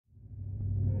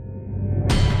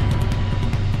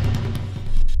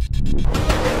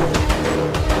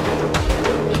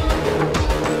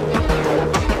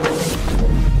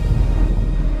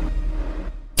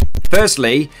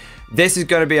Firstly, this is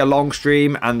going to be a long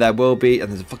stream, and there will be,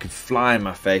 and there's a fucking fly in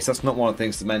my face. That's not one of the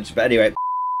things to mention. But anyway,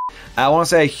 I want to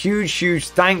say a huge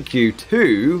thank you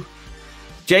to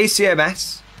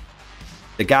JCMS,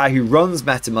 the guy who runs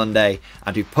Meta Monday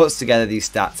and who puts together these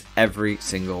stats every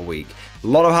single week. A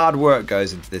lot of hard work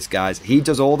goes into this, guys. He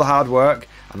does all the hard work,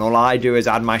 and all I do is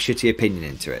add my shitty opinion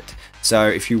into it. So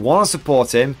if you want to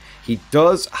support him, he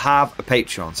does have a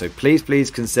Patreon. So please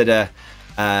consider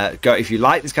if you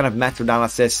like this kind of meta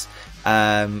analysis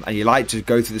and you like to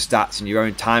go through the stats in your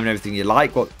own time and everything, you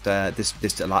like what this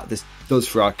does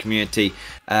for our community,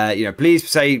 please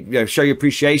say, show your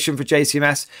appreciation for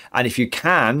JCMS, and if you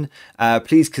can,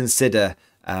 please consider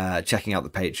checking out the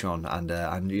Patreon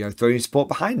and throwing your support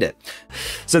behind it.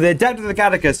 So the Adept of the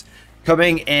Catechus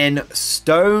coming in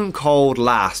stone cold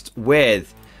last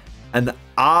with an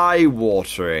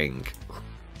eye-watering.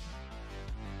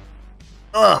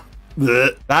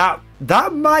 That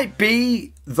might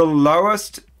be the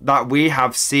lowest that we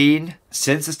have seen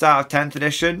since the start of 10th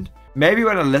edition. Maybe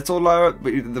went a little lower at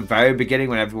the very beginning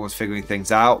when everyone was figuring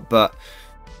things out, but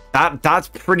that's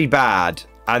pretty bad.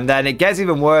 And then it gets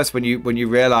even worse when you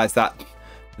realize that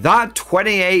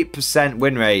 28%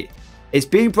 win rate is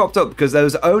being propped up because there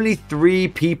was only 3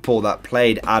 people that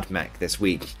played AdMech this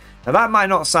week. Now that might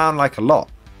not sound like a lot,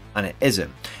 and it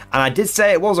isn't. And I did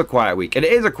say it was a quiet week, and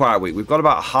it is a quiet week. We've got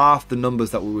about half the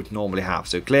numbers that we would normally have.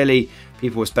 So clearly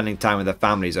people were spending time with their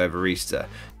families over Easter.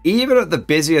 Even at the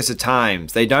busiest of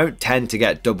times, they don't tend to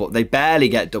get they barely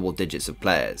get double digits of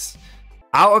players.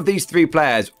 Out of these 3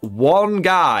 players, one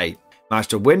guy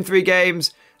managed to win 3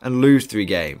 games and lose 3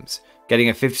 games, getting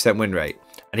a 50% win rate.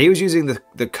 And he was using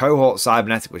the cohort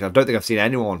cybernetic, which I don't think I've seen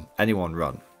anyone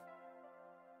run.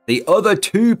 The other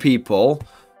 2 people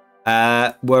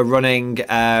were running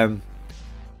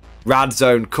Rad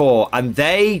Zone Core, and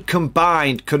they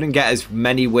combined couldn't get as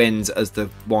many wins as the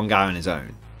one guy on his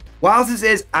own. Whilst this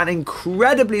is an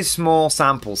incredibly small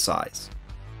sample size,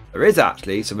 there is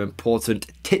actually some important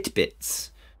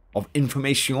tidbits of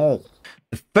information.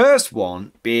 The first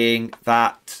one being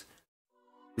that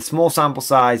the small sample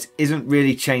size isn't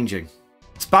really changing.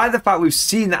 Despite the fact we've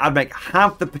seen that AdMech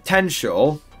have the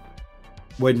potential,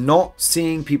 we're not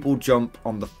seeing people jump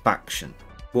on the faction.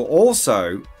 We're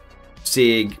also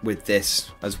seeing with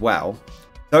this as well,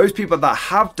 those people that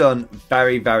have done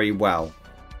very well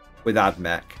with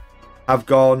AdMech have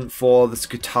gone for the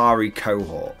Skitarii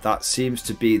cohort. That seems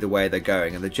to be the way they're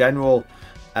going. And the general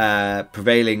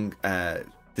prevailing,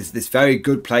 this very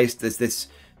good place, this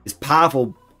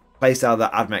powerful playstyle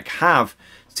that AdMech have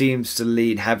seems to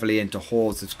lean heavily into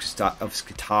hordes of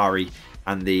Skitarii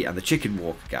and the Chicken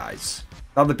Walker guys.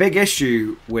 Now the big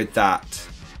issue with that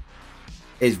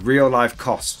is real life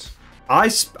cost. I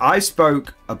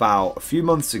spoke about a few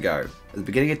months ago at the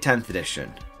beginning of 10th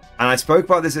edition, and I spoke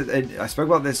about this in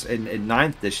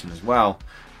 9th edition as well,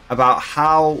 about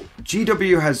how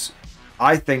GW has,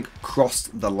 I think,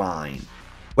 crossed the line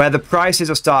where the prices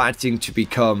are starting to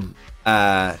become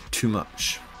too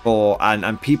much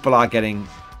and people are getting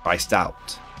priced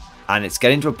out, and it's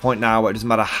getting to a point now where it doesn't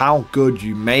matter how good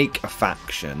you make a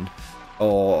faction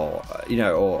or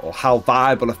how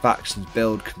viable a faction's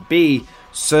build can be,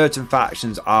 certain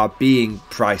factions are being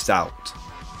priced out.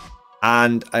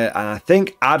 And I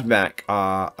think AdMech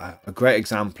are a great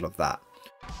example of that.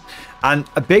 And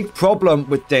a big problem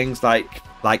with things like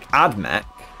AdMech,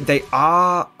 they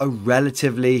are a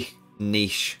relatively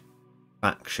niche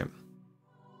faction.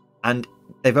 And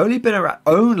they've only been around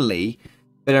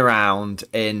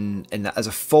in as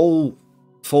a full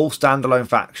standalone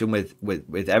faction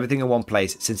with everything in one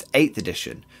place since 8th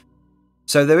edition.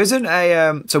 So there isn't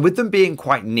a so with them being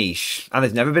quite niche, and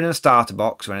there's never been a starter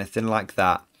box or anything like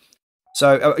that.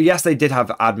 So yes, they did have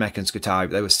AdMech and Skitarii,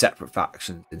 but they were separate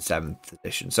factions in 7th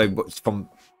edition. So from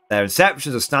their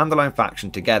inception as a standalone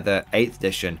faction together, 8th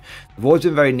edition, they've always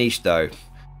been very niche though.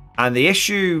 And the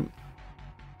issue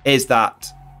is that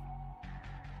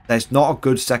there's not a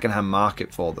good second-hand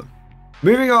market for them.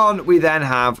 Moving on, we then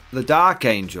have the Dark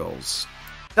Angels.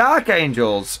 Dark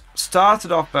Angels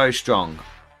started off very strong,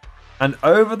 and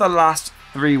over the last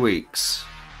 3 weeks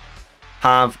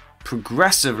have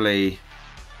progressively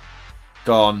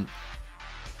gone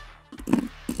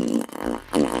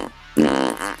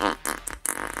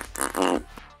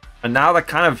and now they're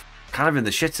kind of in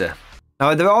the shitter.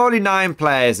 Now there are only 9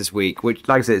 players this week, which,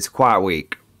 like I said, it's a quiet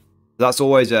week. That's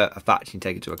always a fact you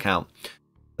take into account.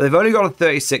 They've only got a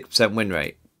 36% win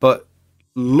rate, but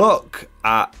look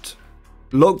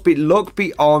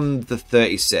beyond the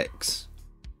 36,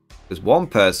 because one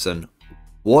person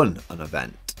won an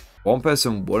event.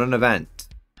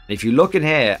 If you look in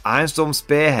here, Ironstorm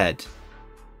Spearhead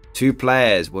 2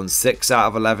 players won 6 out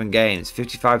of 11 games,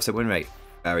 55% win rate,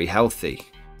 very healthy.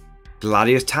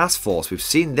 Gladius Task Force, we've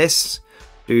seen this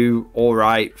do all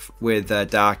right with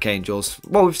Dark Angels.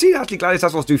 Well, we've seen actually Gladius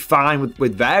Task Force do fine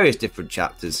with various different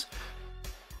chapters.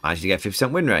 Managed to get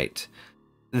 50% win rate.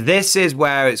 This is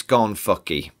where it's gone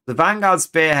fucky. The Vanguard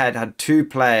Spearhead had 2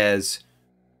 players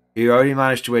who only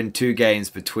managed to win 2 games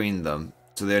between them,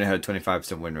 so they only had a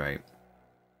 25% win rate.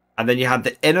 And then you had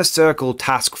the Inner Circle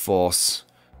Task Force,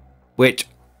 which,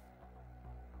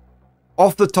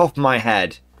 off the top of my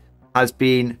head, has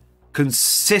been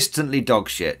consistently dog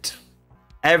shit.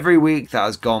 Every week that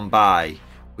has gone by,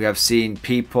 we have seen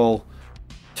people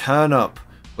turn up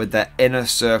with their Inner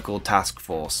Circle Task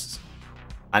Force,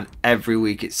 and every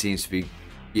week it seems to be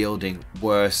yielding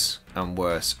worse and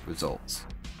worse results.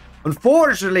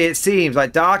 Unfortunately, it seems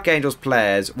like Dark Angels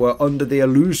players were under the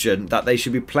illusion that they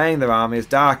should be playing their army as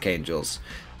Dark Angels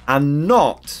and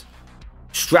not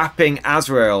strapping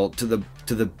Azrael to the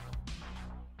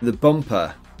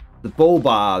bumper, the bull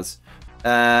bars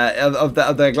of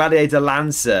the Gladiator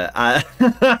Lancer.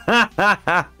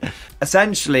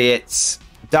 Essentially, it's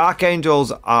Dark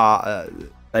Angels are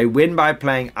they win by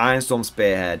playing Ironstorm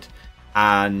Spearhead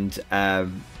and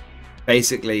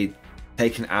basically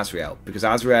taking Azrael, because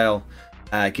Azrael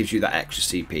gives you that extra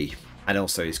CP, and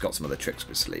also he's got some other tricks up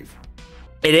his sleeve.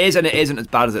 It is and it isn't as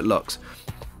bad as it looks.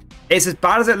 It's as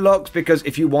bad as it looks because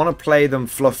if you want to play them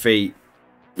fluffy,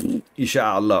 you shut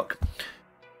out of luck.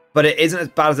 But it isn't as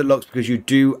bad as it looks because you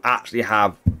do actually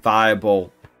have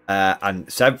viable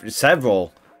and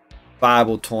several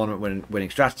viable tournament winning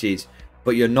strategies,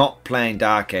 but you're not playing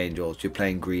Dark Angels, you're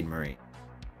playing Green Marine.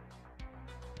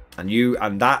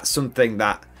 And that's something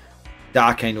that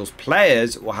Dark Angels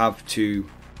players will have to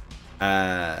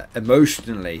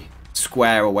emotionally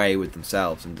square away with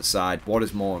themselves and decide what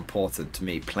is more important to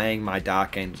me, playing my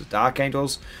Dark Angels as Dark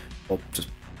Angels or just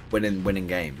winning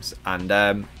games. And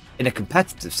in a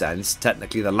competitive sense,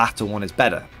 technically the latter one is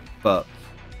better, but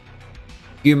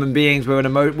human beings, we're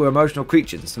emotional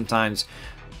creatures, and sometimes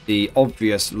the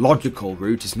obvious logical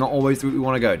route is not always the route we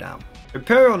want to go down.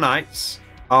 Imperial Knights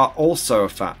are also a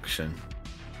faction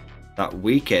that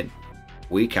week in,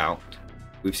 week out,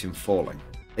 we've seen falling.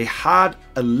 They had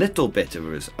a little bit of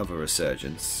a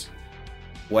resurgence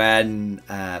when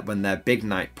their big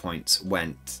knight points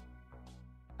went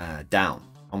down,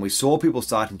 and we saw people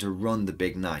starting to run the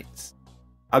big knights.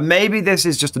 And maybe this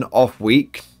is just an off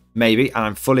week, maybe, and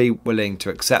I'm fully willing to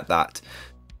accept that.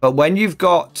 But when you've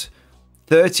got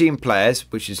 13 players,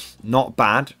 which is not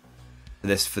bad for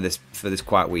this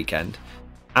quiet weekend,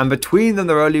 and between them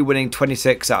they're only winning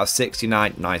 26 out of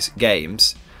 69 nice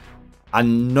games,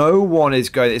 and no one is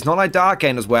going. It's not like Dark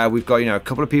Angels where we've got, you know, a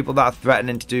couple of people that are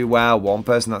threatening to do well, one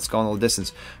person that's gone all the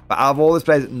distance. But out of all these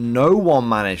players, no one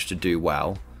managed to do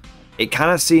well. It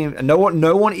kind of seemed no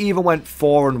one even went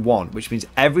 4-1, which means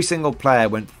every single player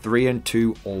went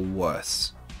 3-2 or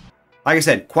worse. Like I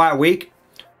said, quiet week.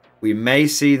 We may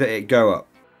see that it go up.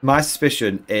 My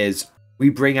suspicion is we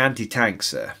bring anti-tanks,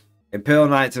 sir. Imperial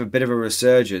Knights have a bit of a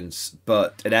resurgence,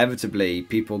 but inevitably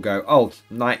people go, oh,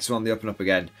 Knights are on the up and up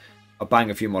again. I'll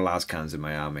bang a few more las cannons in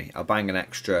my army. I'll bang an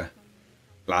extra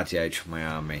gladiator for my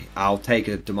army. I'll take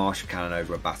a Demartian cannon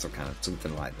over a battle cannon,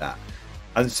 something like that.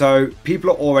 And so people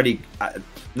are already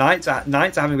Knights are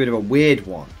having a bit of a weird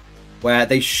one, where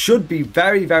they should be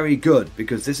very, very good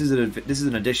because this is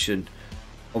an addition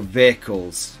of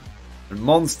vehicles and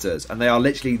monsters, and they are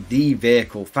literally the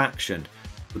vehicle faction.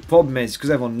 The problem is because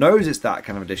everyone knows it's that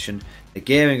kind of addition, they're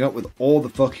gearing up with all the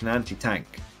fucking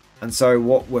anti-tank. And so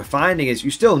what we're finding is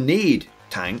you still need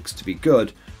tanks to be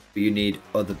good, but you need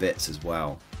other bits as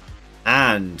well.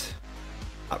 And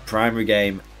that primary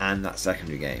game and that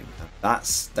secondary game.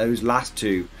 That's those last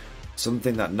two,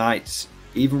 something that Knights,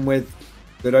 even with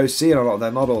good OC and a lot of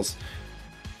their models,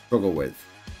 struggle with.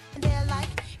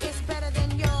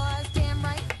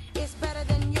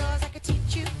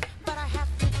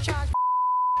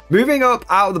 Moving up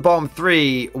out of the bottom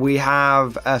three, we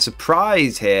have a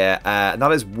surprise here, and that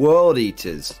is World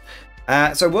Eaters.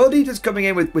 So World Eaters coming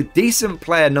in with decent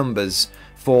player numbers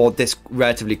for this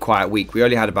relatively quiet week. We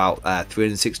only had about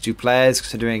 362 players,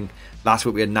 considering last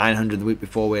week we had 900, the week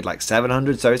before we had like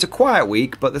 700. So it's a quiet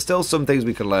week, but there's still some things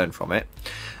we can learn from it.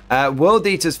 World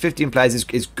Eaters, 15 players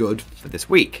is good for this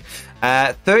week.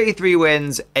 33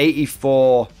 wins,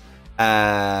 84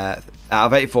 out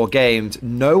of 84 games,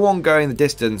 no one going the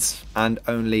distance, and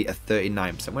only a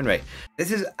 39% win rate.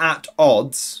 This is at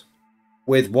odds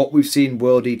with what we've seen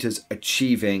World Eaters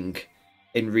achieving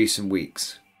in recent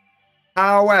weeks.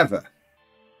 However,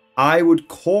 I would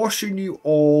caution you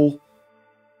all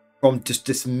from just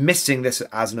dismissing this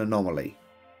as an anomaly.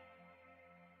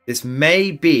 This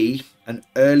may be an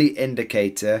early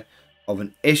indicator of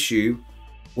an issue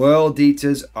World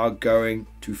Eaters are going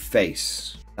to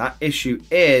face. That issue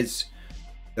is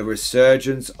the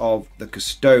resurgence of the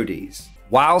Custodes.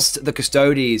 Whilst the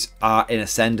Custodes are in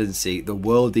ascendancy, the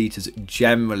World Eaters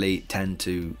generally tend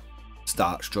to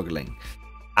start struggling.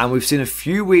 And we've seen a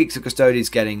few weeks of Custodes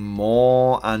getting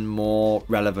more and more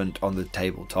relevant on the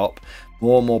tabletop,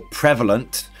 more and more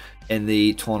prevalent in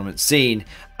the tournament scene.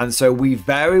 And so we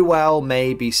very well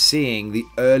may be seeing the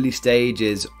early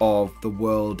stages of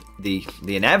the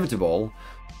inevitable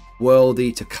World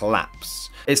Eater collapse.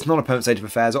 It's not a permanent state of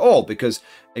affairs at all, because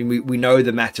we know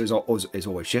the meta is always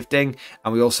shifting,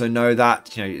 and we also know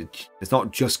that, you know, there's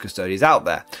not just Custodes out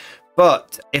there.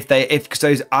 But if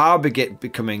Custodes are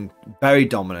becoming very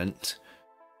dominant,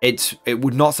 it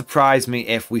would not surprise me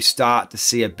if we start to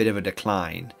see a bit of a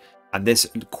decline. And this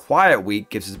quiet week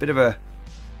gives us a bit of a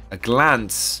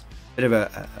glance, a bit of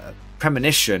a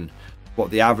premonition of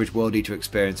what the average World Eater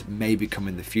experience may become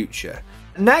in the future.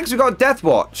 Next, we've got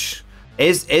Deathwatch.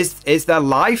 Is there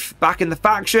life back in the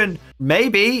faction?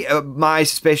 Maybe. My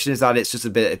suspicion is that it's just a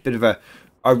bit of a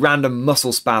random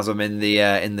muscle spasm in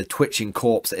the twitching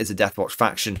corpse that is a Deathwatch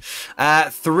faction.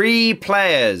 3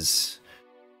 players.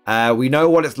 We know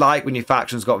what it's like when your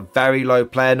faction's got very low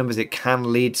player numbers. It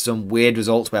can lead to some weird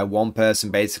results where one person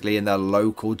basically in their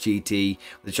local GT,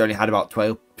 which only had about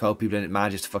 12 people in it,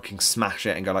 manages to fucking smash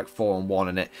it and go like 4-on-1,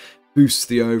 and it boosts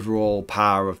the overall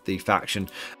power of the faction.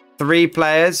 3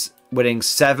 players winning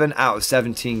 7 out of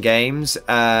 17 games,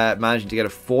 managing to get a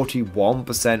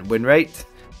 41% win rate.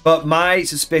 But my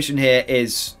suspicion here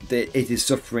is that it is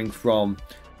suffering from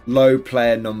low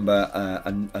player number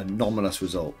and anomalous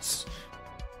results.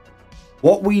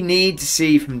 What we need to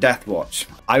see from Deathwatch,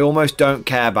 I almost don't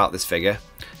care about this figure.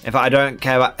 In fact, I don't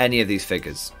care about any of these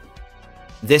figures.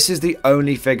 This is the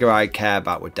only figure I care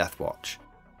about with Deathwatch.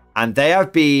 And they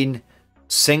have been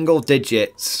single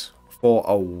digits for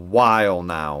a while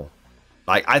now.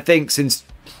 Like, I think since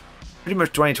pretty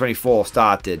much 2024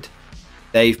 started,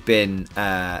 they've been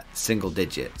single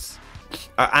digits.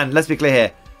 And let's be clear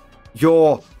here,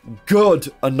 your good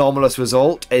anomalous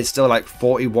result is still like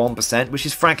 41%, which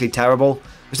is frankly terrible.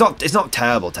 It's not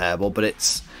terrible, but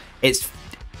it's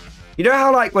you know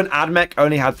how like when AdMech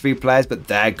only had 3 players, but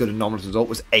their good anomalous result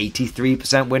was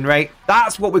 83% win rate?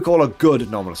 That's what we call a good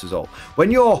anomalous result. When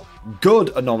your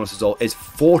good anomalous result is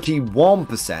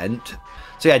 41%,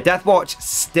 so yeah, Deathwatch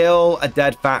still a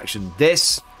dead faction.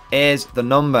 This is the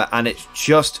number, and it's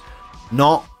just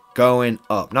not going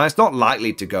up. Now, it's not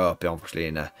likely to go up, obviously,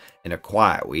 in a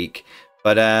quiet week,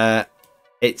 but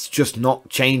it's just not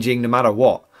changing no matter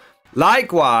what.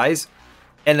 Likewise,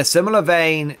 in a similar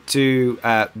vein to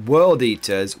World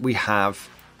Eaters, we have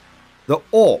the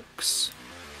Orcs.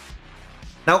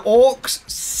 Now, Orcs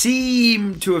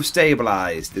seem to have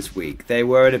stabilized this week. They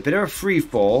were in a bit of a free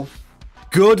fall.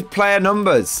 Good player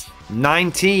numbers,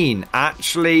 19.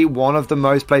 Actually, one of the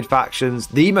most played factions,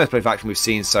 the most played faction we've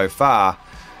seen so far,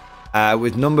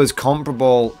 with numbers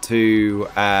comparable to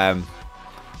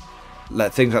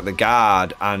things like the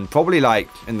Guard, and probably like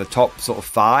in the top sort of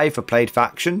 5 for played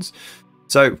factions.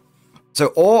 So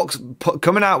Orcs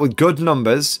coming out with good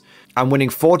numbers and winning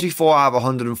 44 out of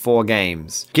 104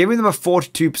 games, giving them a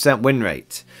 42% win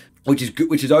rate, which is good,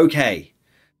 which is okay.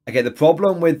 Okay, the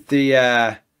problem with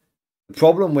Orcs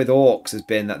has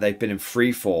been that they've been in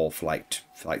free fall for like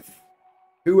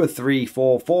 2 or 3,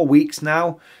 4 weeks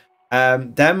now.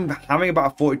 Them having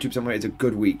about a 42% win rate is a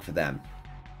good week for them.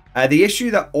 The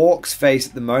issue that Orcs face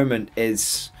at the moment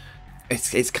is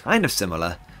it's kind of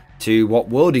similar to what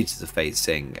World Eaters are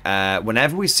facing.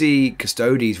 Whenever we see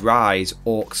Custodes rise,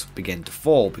 Orcs begin to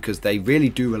fall, because they really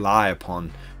do rely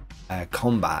upon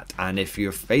combat. And if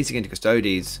you're facing into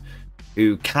Custodes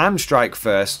who can strike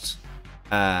first,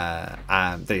 they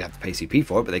have to pay CP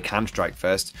for it, but they can strike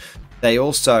first. They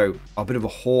also are a bit of a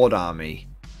horde army.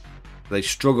 They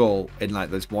struggle in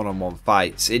like those one-on-one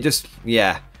fights. It just,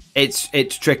 yeah,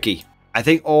 it's tricky. I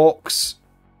think Orcs,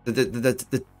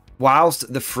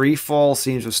 whilst the free fall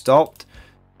seems to have stopped,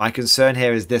 my concern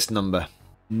here is this number.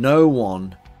 No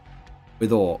one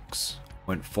with Orcs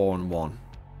went 4-1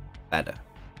 better.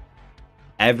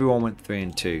 Everyone went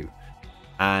 3-2,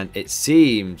 and it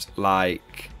seems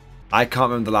like, I can't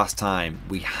remember the last time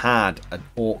we had an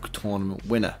Orc tournament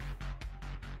winner.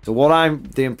 So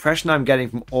the impression I'm getting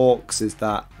from Orcs is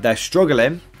that they're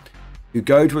struggling. You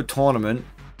go to a tournament,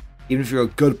 even if you're a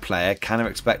good player, kind of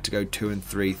expect to go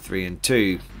 2-3,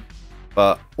 3-2.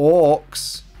 But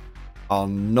Orcs are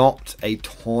not a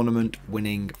tournament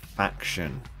winning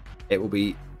faction. It will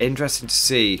be interesting to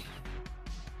see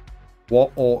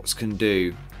what Orcs can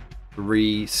do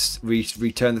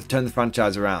turn the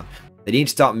franchise around. They need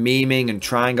to start memeing and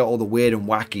trying out all the weird and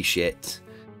wacky shit.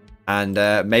 And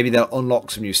maybe they'll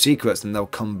unlock some new secrets and they'll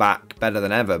come back better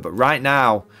than ever. But right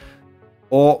now,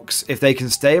 Orcs, if they can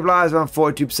stabilize around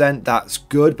 42%, that's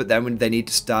good. But then when they need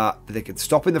to start, they can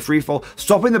stopping the freefall,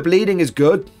 stopping the bleeding is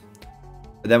good.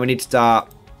 But then we need to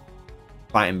start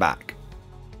fighting back.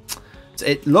 So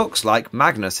it looks like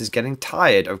Magnus is getting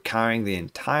tired of carrying the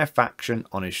entire faction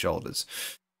on his shoulders.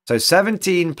 So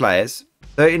 17 players,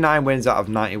 39 wins out of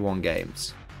 91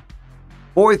 games.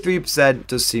 43%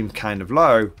 does seem kind of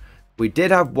low. We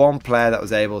did have one player that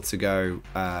was able to go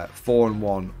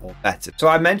 4-1 or better. So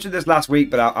I mentioned this last week,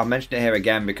 but I'll mention it here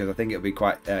again because I think it'll be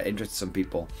quite interesting to some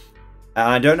people. And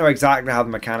I don't know exactly how the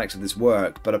mechanics of this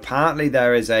work, but apparently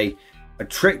there is a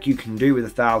trick you can do with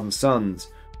 1,000 Suns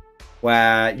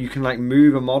where you can like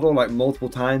move a model like multiple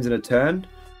times in a turn.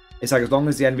 It's like as long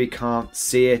as the enemy can't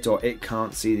see it or it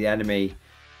can't see the enemy.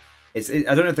 I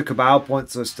don't know if the Cabal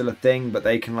points are still a thing, but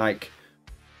they can like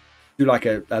do like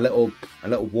a little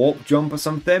warp jump or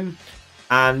something.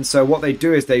 And so what they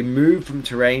do is they move from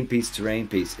terrain piece to terrain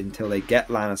piece until they get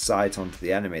line of sight onto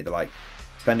the enemy. They're like,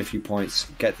 spend a few points,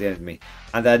 get the enemy.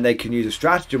 And then they can use a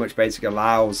stratagem which basically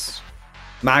allows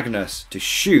Magnus to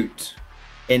shoot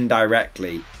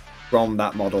indirectly from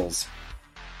that model's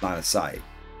line of sight.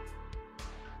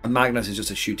 And Magnus is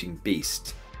just a shooting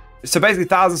beast. So basically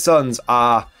 1,000 Suns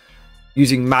are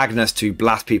using Magnus to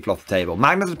blast people off the table.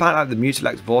 Magnus is apparently like the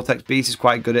Mutilex Vortex beast is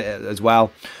quite good at it as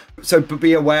well. So but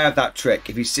be aware of that trick.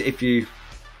 If you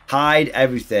hide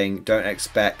everything, don't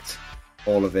expect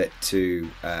all of it to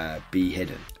be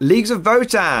hidden. Leagues of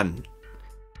Votann.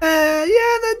 Yeah,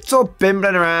 they're sort of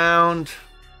bimbling around,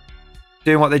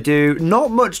 doing what they do. Not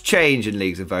much change in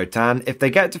Leagues of Votann. If they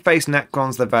get to face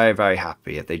Necrons, they're very, very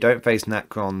happy. If they don't face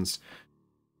Necrons,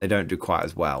 they don't do quite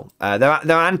as well. They're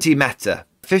anti-meta.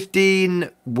 15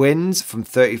 wins from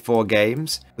 34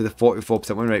 games with a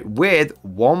 44% win rate, with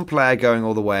one player going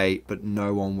all the way, but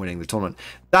no one winning the tournament.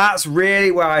 That's really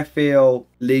where I feel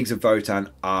Leagues of Votann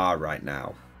are right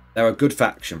now. They're a good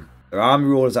faction. Their army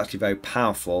rule is actually very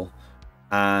powerful,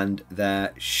 and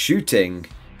their shooting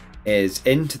is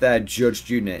into their judged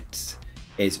units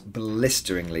is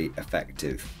blisteringly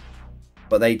effective.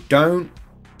 But they don't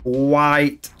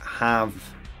quite have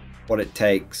what it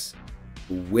takes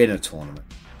to win a tournament.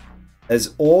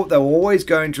 They're always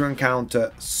going to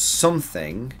encounter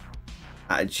something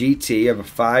at a GT over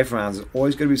 5 rounds. There's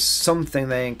always going to be something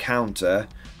they encounter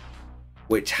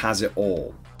which has it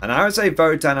all. And I would say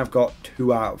Votann have got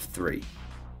 2 out of 3.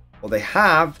 What they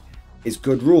have is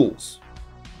good rules.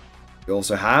 They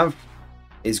also have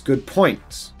is good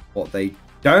points. What they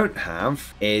don't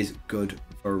have is good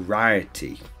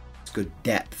variety. It's good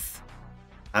depth.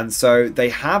 And so they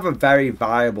have a very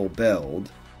viable build.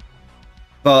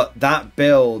 But that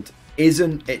build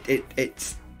isn't,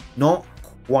 it's not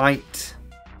quite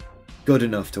good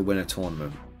enough to win a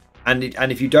tournament. And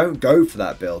if you don't go for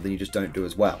that build, then you just don't do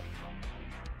as well.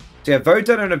 So yeah,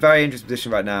 Votann are in a very interesting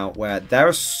position right now where they're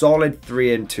a solid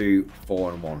 3-2,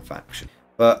 4-1 faction.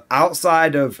 But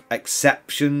outside of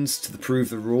exceptions to the prove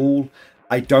the rule,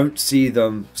 I don't see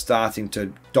them starting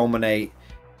to dominate.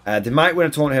 They might win a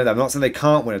tournament here and there. I'm not saying they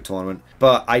can't win a tournament,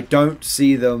 but I don't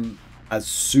see them as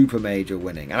super major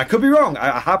winning. And I could be wrong.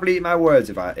 I happily eat my words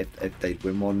if they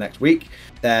win one next week.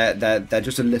 They're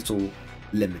just a little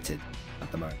limited at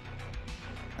the moment.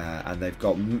 And they've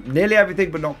got nearly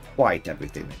everything, but not quite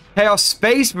everything. Chaos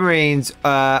Space Marines,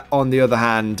 on the other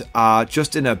hand, are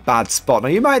just in a bad spot. Now,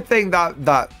 you might think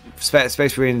that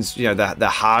Space Marines, you know, they're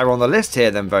higher on the list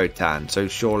here than Votann. So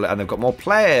surely, and they've got more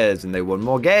players, and they won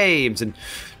more games. And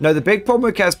no, the big problem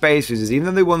with Chaos Space Marines is even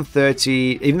though they won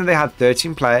 30, even though they had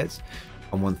 13 players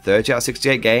and won 30 out of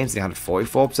 68 games, they had a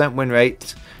 44% win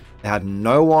rate. They had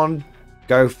no one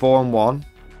go 4-1,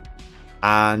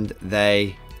 and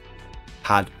they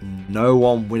had no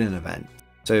one win an event.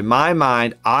 So in my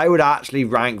mind, I would actually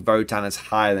rank Votann as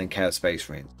higher than Chaos Space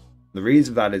Marines. The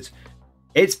reason for that is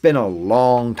it's been a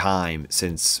long time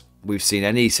since we've seen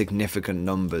any significant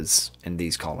numbers in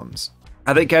these columns.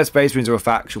 I think Chaos Space Marines are a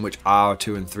faction which are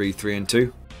 2-3,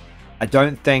 3-2. I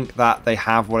don't think that they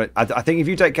have what it... I think if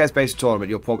you take Chaos Space tournament,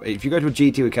 you'll probably... If you go to a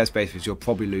GT with Chaos Space Marines, you'll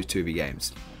probably lose 2 of your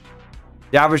games.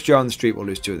 The average Joe on the street will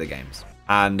lose 2 of their games.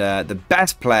 And the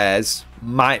best players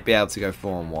might be able to go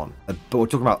 4-1. But we're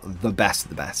talking about the best of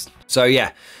the best. So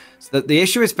yeah, so the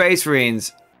issue with Space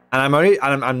Marines, and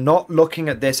I'm not looking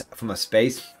at this from a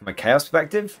Chaos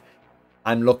perspective.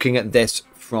 I'm looking at this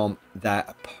from their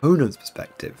opponent's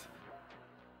perspective.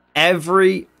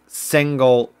 Every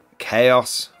single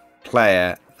Chaos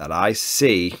player that I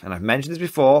see, and I've mentioned this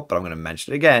before, but I'm going to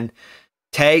mention it again,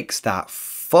 takes that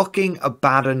fucking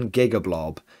Abaddon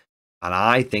Gigablob, and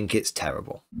I think it's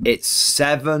terrible. It's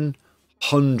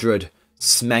 700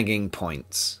 smegging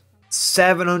points.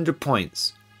 700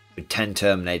 points with 10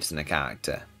 Terminators in a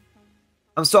character.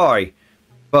 I'm sorry,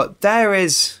 but there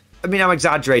is... I mean, I'm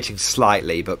exaggerating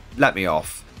slightly, but let me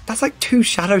off. That's like 2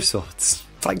 Shadow Swords.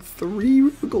 It's like 3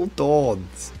 Rogal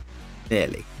Dawns.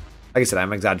 Nearly. Like I said,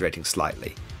 I'm exaggerating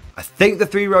slightly. I think the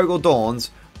 3 Rogal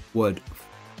Dawns would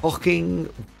fucking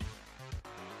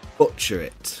butcher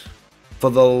it. For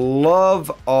the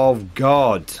love of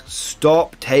God,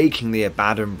 stop taking the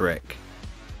Abaddon Brick.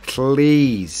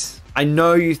 Please. I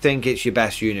know you think it's your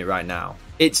best unit right now.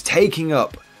 It's taking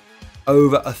up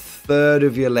over 1/3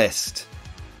 of your list.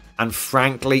 And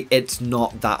frankly, it's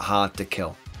not that hard to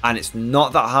kill. And it's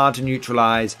not that hard to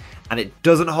neutralize. And it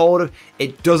doesn't hold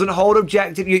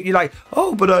objective. You're like,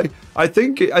 oh, but I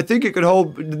think it could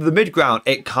hold the mid ground.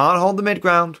 It can't hold the mid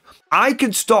ground. I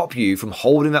could stop you from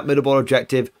holding that middle board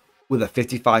objective with a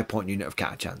 55-point unit of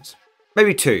Catachans.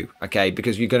 Maybe 2, okay,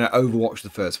 because you're going to overwatch the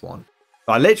first one.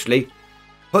 But I literally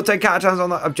put 10 Catachans on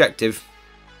that objective.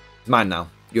 It's mine now.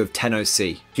 You have 10 OC.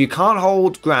 So you can't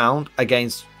hold ground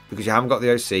against, because you haven't got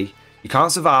the OC. You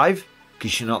can't survive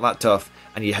because you're not that tough.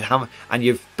 And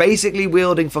you're basically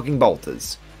wielding fucking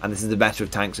bolters. And this is the better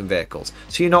of tanks and vehicles.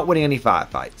 So you're not winning any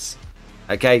firefights.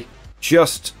 Okay?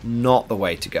 Just not the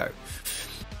way to go.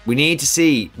 We need to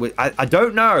see. I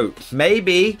don't know.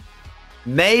 Maybe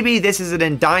this is an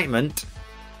indictment.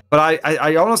 But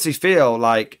I honestly feel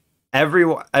like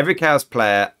every Chaos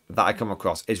player that I come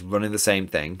across is running the same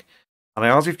thing. And I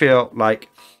honestly feel like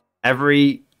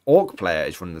every Orc player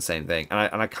is running the same thing.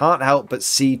 And I can't help but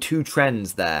see 2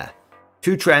 trends there.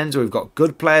 2 trends where we've got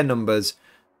good player numbers,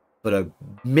 but a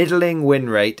middling win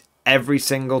rate every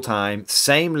single time.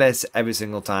 Same list every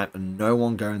single time, and no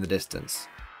one going the distance.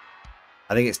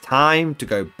 I think it's time to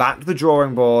go back to the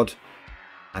drawing board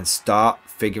and start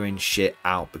figuring shit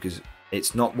out, because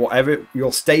it's not whatever.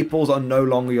 Your staples are no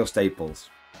longer your staples.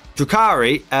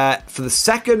 Drukhari, for the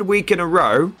 2nd week in a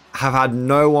row, have had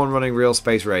no one running Real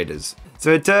Space Raiders.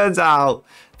 So it turns out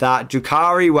that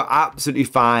Drukhari were absolutely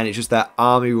fine. It's just their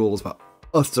army rules were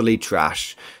utterly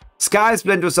trash. Sky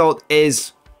Splinter Assault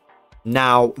is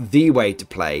now the way to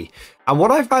play. And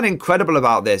what I find incredible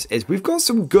about this is we've got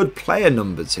some good player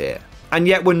numbers here. And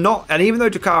yet we're not, and even though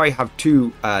Drukhari have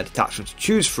 2 detachments to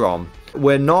choose from,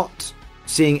 we're not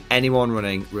seeing anyone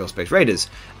running Real Space Raiders.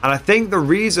 And I think the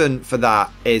reason for that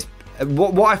is,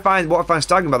 what I find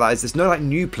staggering about that is there's no like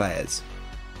new players.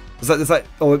 There's like,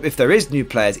 or if there is new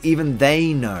players, even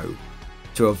they know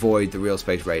to avoid the Real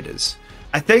Space Raiders.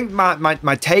 I think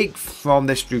my take from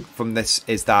this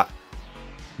is that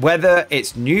whether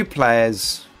it's new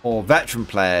players or veteran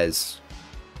players,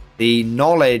 the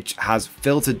knowledge has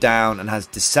filtered down and has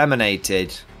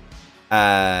disseminated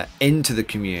into the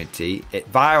community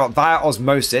via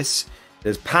osmosis.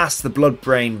 It's past the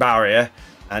blood-brain barrier,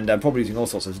 and I'm probably using all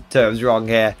sorts of terms wrong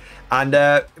here. And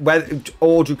whether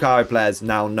all Drukhari players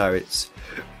now know it's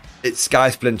Sky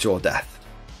Splinter or death,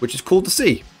 which is cool to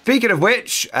see. Speaking of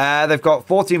which, they've got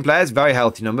 14 players, very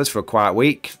healthy numbers for a quiet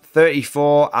week.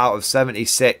 34 out of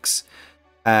 76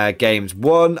 games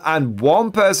won, and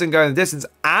 1 person going the distance,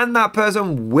 and that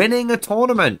person winning a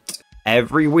tournament.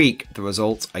 Every week, the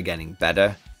results are getting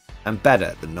better and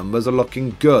better. The numbers are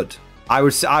looking good. I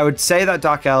would say that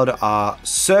Dark Elder are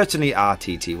certainly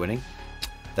RTT winning.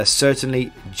 They're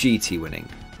certainly GT winning.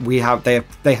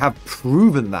 They have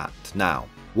proven that now.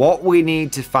 What we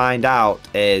need to find out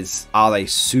is, are they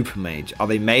super major? Are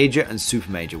they major and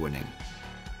super major winning?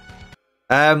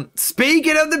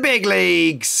 Speaking of the big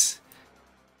leagues,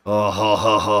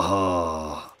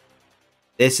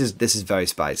 this is very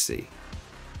spicy.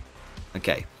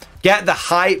 Okay, get the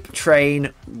hype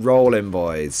train rolling,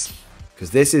 boys,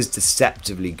 because this is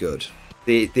deceptively good.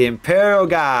 The Imperial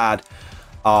Guard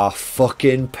are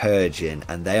fucking purging,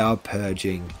 and they are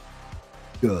purging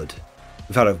good.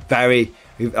 We've had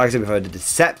like I said, we've had a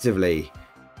deceptively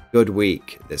good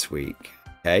week this week.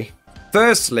 Okay,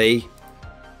 firstly,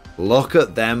 look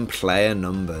at them player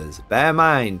numbers. Bear in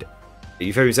mind,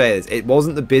 you've heard me say this, it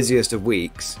wasn't the busiest of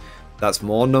weeks. That's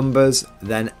more numbers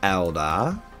than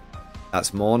Eldar.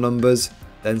 That's more numbers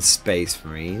than Space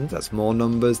Marines. That's more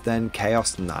numbers than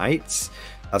Chaos Knights.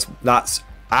 That's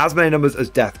as many numbers as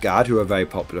Death Guard, who are a very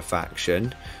popular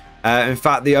faction. In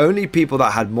fact, the only people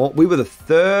that had more, we were the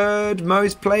 3rd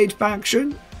most played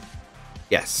faction.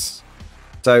 Yes.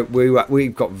 So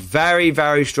we've got very,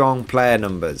 very strong player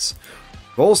numbers.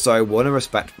 We've also won a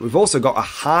respect. We've also got a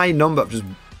high number of just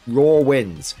raw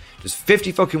wins. Just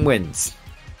 50 fucking wins.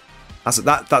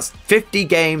 That's 50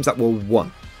 games that were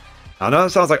won. I know it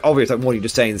sounds like obvious, like more you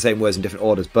just saying the same words in different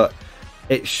orders, but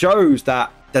it shows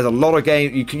that there's a lot of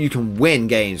games you can win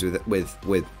games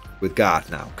with Guard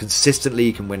now. Consistently,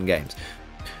 you can win games.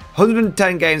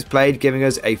 110 games played, giving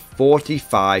us a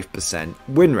 45%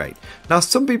 win rate. Now,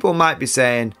 some people might be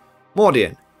saying,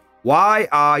 Mordian, why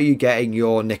are you getting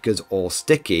your knickers all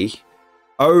sticky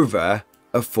over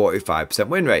a 45%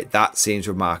 win rate? That seems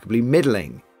remarkably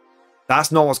middling.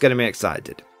 That's not what's getting me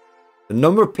excited. The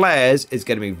number of players is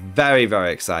getting me very,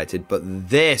 very excited, but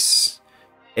this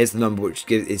is the number which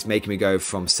is making me go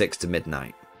from 6 to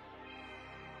midnight.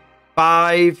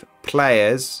 5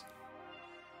 players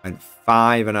and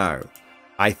 5-0.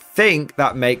 I think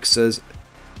that makes us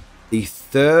the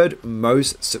 3rd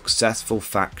most successful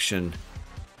faction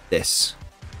this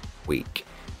week.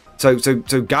 So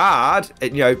Guard,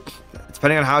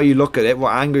 depending on how you look at it,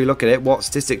 what angle you look at it, what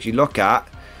statistics you look at,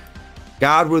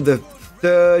 Guard were the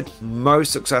 3rd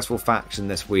most successful faction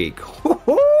this week.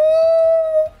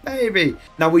 Baby.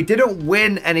 Now, we didn't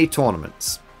win any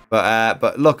tournaments,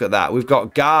 but look at that. We've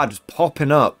got Guard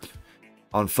popping up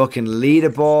on fucking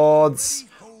leaderboards,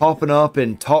 popping up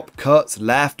in top cuts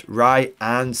left, right,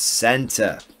 and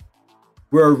center.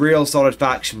 We're a real solid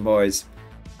faction, boys,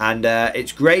 and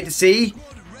it's great to see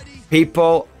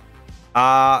people.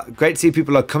 Great to see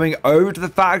people are coming over to the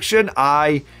faction.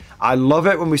 I love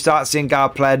it when we start seeing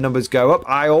Guard player numbers go up.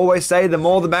 I always say the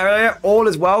more the merrier. All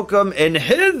is welcome in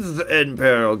his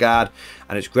Imperial Guard.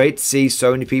 And it's great to see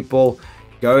so many people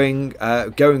going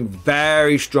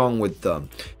very strong with them.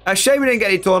 A shame we didn't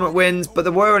get any tournament wins, but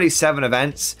there were only 7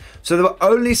 events. So there were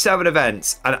only 7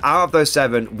 events. And out of those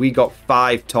 7, we got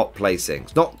 5 top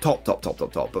placings. Not top,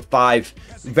 but 5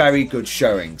 very good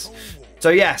showings. So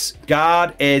yes,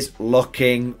 Guard is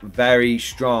looking very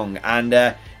strong. And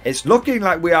it's looking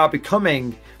like we are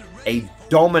becoming a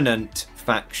dominant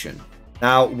faction.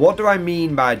 Now, what do I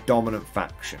mean by a dominant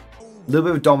faction? A little bit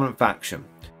of a dominant faction.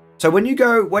 So when you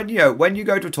go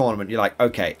to a tournament, you're like,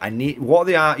 okay, I need what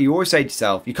they are. You always say to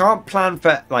yourself, you can't plan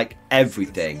for like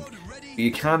everything. But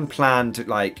you can plan to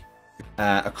like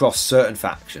across certain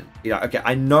factions. You're like, okay,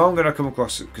 I know I'm going to come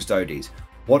across Custodes.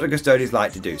 What do Custodes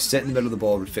like to do? Sit in the middle of the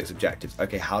board with fixed objectives.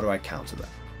 Okay, how do I counter them?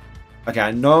 Okay,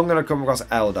 I know I'm going to come across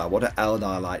Eldar. What do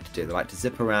Eldar like to do? They like to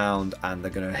zip around and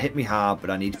they're going to hit me hard, but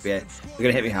I need to be... They're going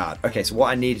to hit me hard. Okay, so what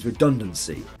I need is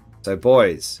redundancy. So,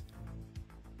 boys,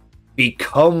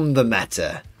 become the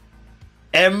meta.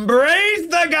 Embrace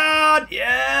the Guard!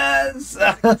 Yes!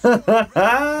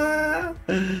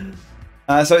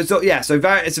 So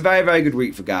it's a very, very good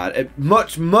week for Guard. A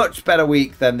much better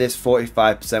week than this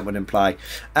 45% would imply.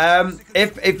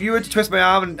 If you were to twist my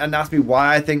arm and ask me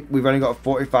why I think we've only got a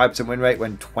 45% win rate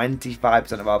when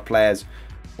 25% of our players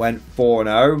went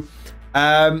 4-0,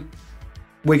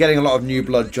 we're getting a lot of new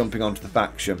blood jumping onto the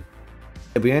faction.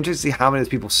 It'll be interesting to see how many of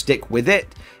those people stick with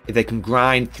it, if they can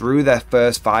grind through their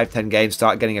first 5-10 games,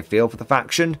 start getting a feel for the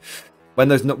faction. When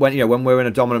we're in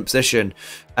a dominant position,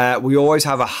 we always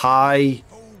have a high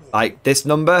like this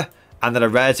number and then a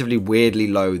relatively weirdly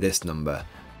low this number.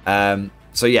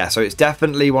 So it's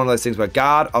definitely one of those things where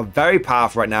Guard are very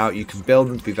powerful right now. You can build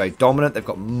them to be very dominant. They've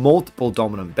got multiple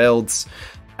dominant builds,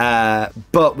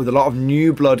 but with a lot of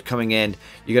new blood coming in,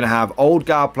 you're going to have old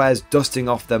Guard players dusting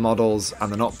off their models and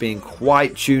they're not being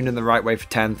quite tuned in the right way for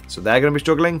 10th, so they're going to be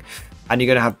struggling. And you're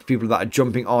going to have people that are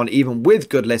jumping on even with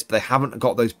good lists, but they haven't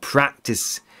got those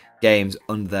practice games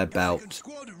under their belt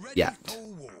yet.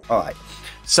 All right.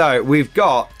 So we've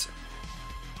got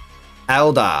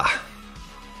Eldar.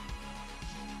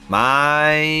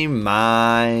 My.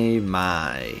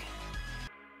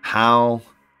 How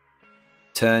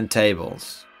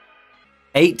turntables.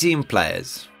 18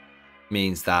 players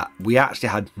means that we actually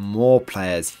had more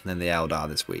players than the Eldar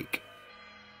this week.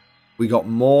 We got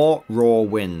more raw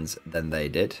wins than they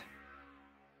did.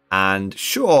 And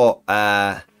sure,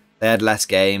 they had less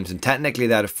games, and technically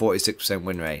they had a 46%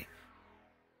 win rate.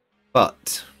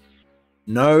 But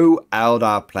no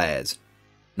Eldar players.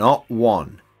 Not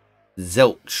one.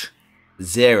 Zilch.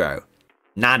 Zero.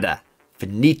 Nada.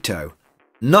 Finito.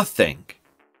 Nothing.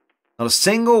 Not a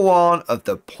single one of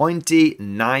the pointy,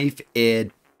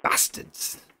 knife-eared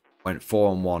bastards went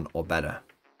 4-1 or better.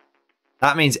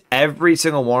 That means every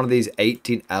single one of these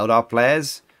 18 Eldar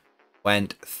players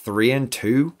went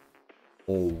 3-2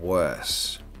 or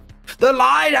worse. The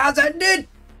line has ended!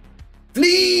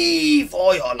 Flee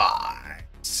for your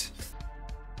lives!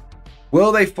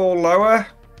 Will they fall lower?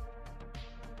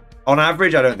 On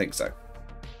average, I don't think so.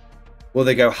 Will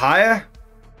they go higher?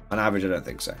 On average, I don't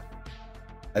think so.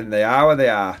 I think they are where they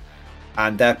are.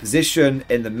 And their position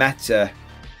in the meta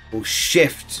will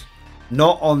shift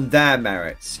not on their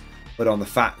merits, but on the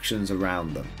factions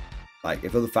around them. Like,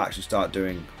 if other factions start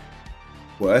doing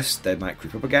worse, they might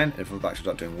creep up again. If other factions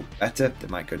start doing better, they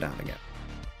might go down again.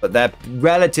 But their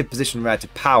relative position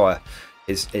relative power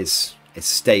is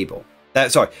stable.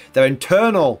 Their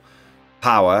internal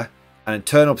power and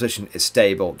internal position is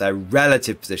stable. Their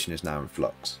relative position is now in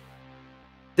flux.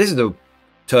 This is a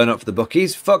turn up for the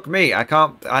bookies. Fuck me. I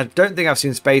don't think I've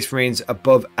seen Space Marines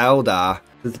above Eldar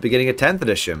since the beginning of 10th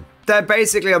edition. They're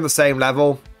basically on the same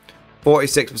level.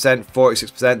 46%,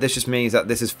 46%. This just means that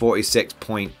this is 46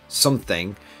 point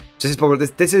something. This is probably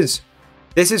this is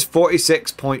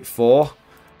 46.4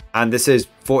 and this is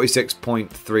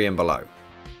 46.3 and below.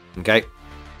 Okay.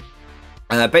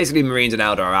 Basically Marines and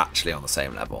Eldar are actually on the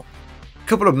same level. A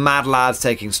couple of mad lads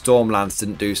taking Stormlands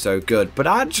didn't do so good, but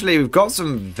actually we've got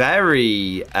some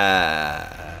very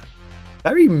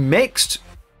mixed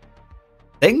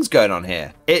things going on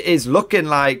here. It is looking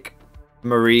like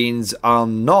Marines are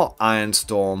not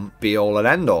Ironstorm be all and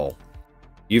end all.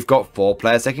 You've got 4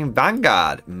 players taking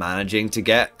Vanguard, managing to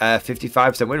get a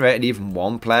 55% win rate and even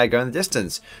 1 player going the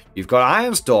distance. You've got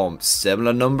Ironstorm,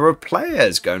 similar number of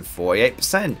players going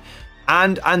 48%.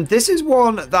 And this is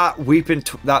one that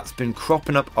that's been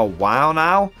cropping up a while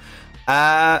now.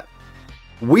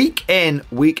 Week in,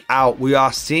 week out, we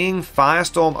are seeing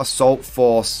Firestorm Assault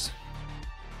Force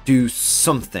do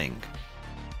something.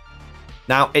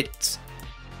 Now, it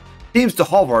seems to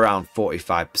hover around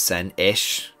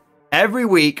 45%-ish. Every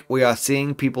week, we are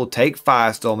seeing people take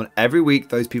Firestorm, and every week,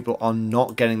 those people are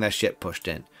not getting their shit pushed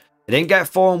in. They didn't get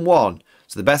 4 and 1,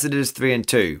 so the best they did is 3 and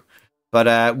 2.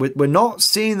 But we're not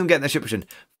seeing them getting their shit pushed in.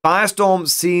 Firestorm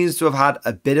seems to have had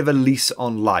a bit of a lease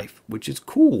on life, which is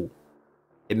cool.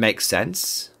 It makes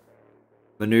sense.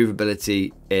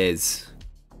 Maneuverability is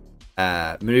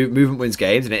movement wins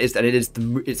games, and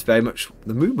it's very much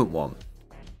the movement one.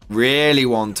 Really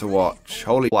one to watch.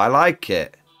 Holy, I like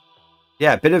it.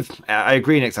 Yeah, a bit of. I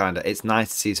agree, Nick Tylander. It's nice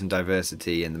to see some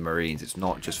diversity in the Marines. It's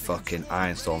not just fucking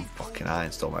Ironstorm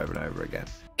over and over again.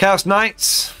 Chaos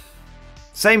Knights.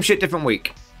 Same shit, different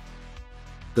week.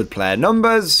 Good player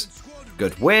numbers,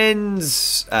 good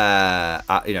wins,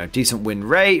 decent win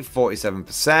rate,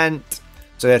 47%.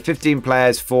 So they had 15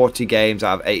 players, 40 games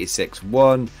out of 86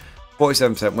 won,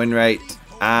 47% win rate,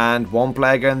 and 1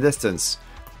 player going the distance.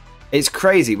 It's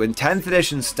crazy. When 10th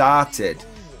edition started,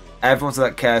 everyone said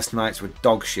that Chaos Knights were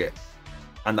dog shit,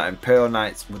 and that Imperial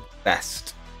Knights were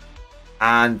best.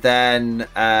 And then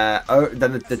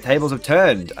the tables have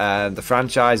turned, the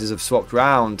franchises have swapped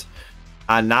round,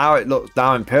 and now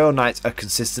Imperial Knights are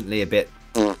consistently a bit,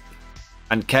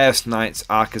 and Chaos Knights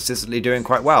are consistently doing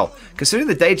quite well. Considering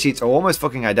the date sheets are almost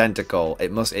fucking identical,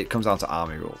 it comes down to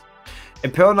army rules.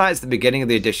 Imperial Knights at the beginning of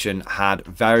the edition had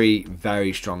very,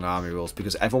 very strong army rules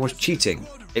because everyone was cheating.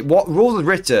 What rules was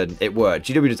written, it worked.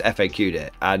 GW just FAQ'd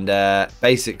it, and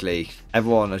basically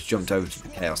everyone has jumped over to the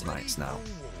Chaos Knights now.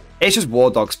 It's just War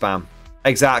Dog spam.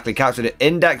 Exactly. Captured it.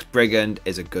 Index Brigand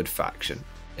is a good faction.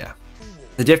 Yeah.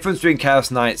 The difference between Chaos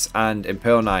Knights and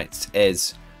Imperial Knights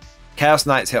is Chaos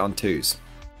Knights hit on 2s.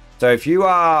 So if you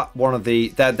are one of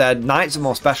their knights are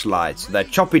more specialized. So their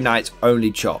choppy knights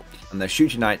only chop, and their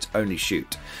shooty knights only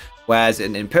shoot. Whereas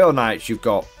in Imperial Knights, you've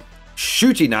got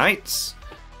shooty knights,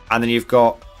 and then you've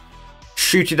got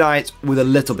shooty knights with a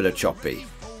little bit of choppy.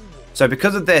 So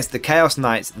because of this, the Chaos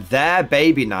Knights, their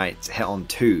baby knights hit on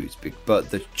 2s,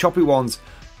 but the choppy ones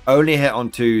only hit on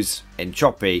 2s in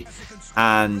choppy,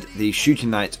 and the shooting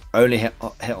knights only hit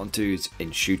on 2s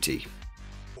in shooty.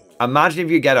 Imagine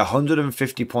if you get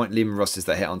 150 point Lehman Russes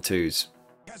that hit on 2s.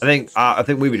 I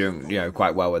think we'd be doing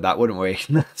quite well with that, wouldn't we?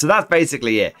 So that's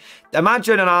basically it.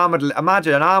 Imagine an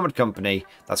armored company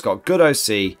that's got good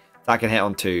OC that can hit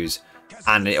on 2s,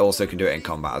 and it also can do it in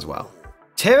combat as well.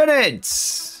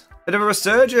 Tyranids. Bit of a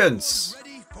resurgence.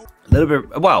 A little bit,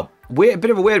 a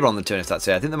bit of a weird one on the Tyranids, that's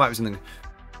it. I think there might be something.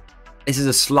 This is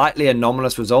a slightly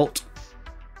anomalous result.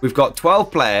 We've got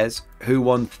 12 players who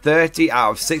won 30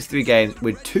 out of 63 games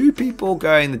with 2 people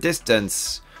going the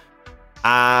distance,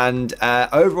 and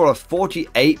overall a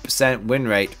 48% win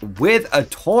rate with a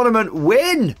tournament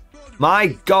win.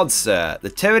 My God, sir. The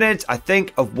Tyranids, I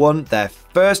think, have won their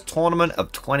first tournament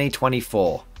of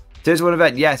 2024. There's one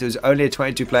event, yes, it was only a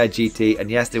 22-player GT, and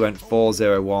yes, they went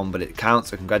 4-0-1, but it counts,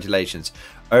 so congratulations.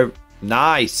 Oh,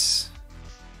 nice.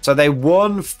 So they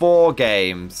won 4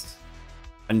 games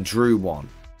and drew 1.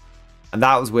 And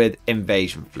that was with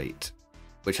Invasion Fleet,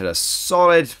 which had a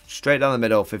solid, straight down the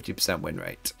middle, 50% win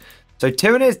rate. So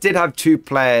Tyranids did have 2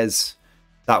 players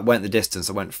that went the distance,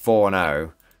 that went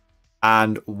 4-0.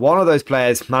 And one of those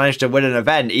players managed to win an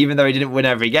event, even though he didn't win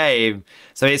every game.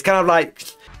 So it's kind of like,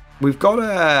 we've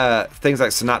got things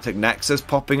like Synaptic Nexus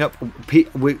popping up.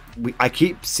 I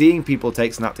keep seeing people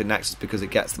take Synaptic Nexus because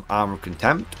it gets them Armor of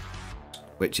Contempt,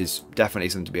 which is definitely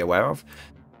something to be aware of.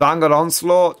 Vanguard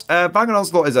Onslaught. Vanguard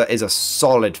Onslaught is a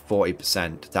solid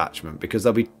 40% attachment, because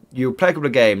you'll play a couple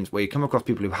of games where you come across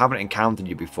people who haven't encountered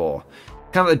you before.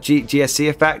 Kind of the GSC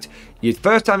effect.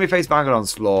 First time you face Vanguard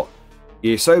Onslaught,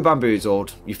 you're so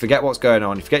bamboozled, you forget what's going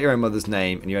on, you forget your own mother's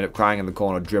name, and you end up crying in the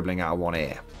corner, dribbling out of one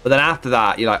ear. But then after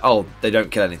that, you're like, oh, they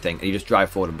don't kill anything, and you just drive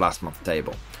forward and blast them off the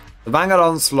table. The Vanguard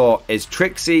Onslaught is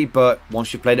tricksy, but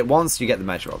once you've played it once, you get the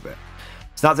measure of it.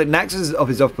 Synaptic Nexus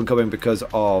is up and coming because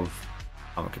of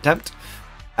Armor Contempt.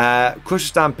 Crusher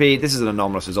Stampede, this is an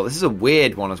anomalous result. This is a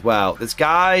weird one as well.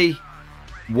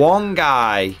 One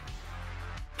guy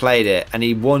played it, and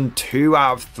he won 2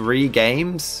 out of 3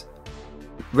 games.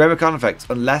 Remicon effects,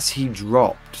 unless he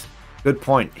dropped. Good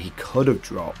point, he could have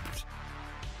dropped.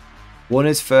 Won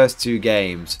his first 2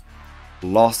 games,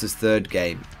 lost his 3rd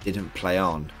game, didn't play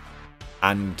on,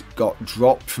 and got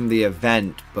dropped from the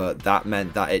event, but that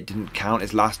meant that it didn't count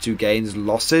his last 2 games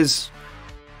losses.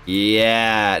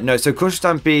 Yeah, no, so Crush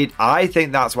Stampede, I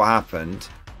think that's what happened.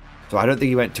 So I don't think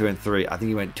he went 2 and 3, I think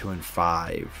he went 2 and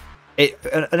 5.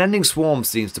 An Ending Swarm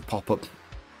seems to pop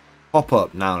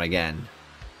up now and again.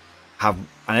 And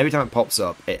every time it pops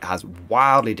up, it has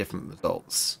wildly different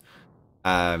results.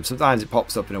 Sometimes it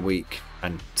pops up in a week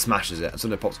and smashes it, and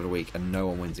sometimes it pops up in a week and no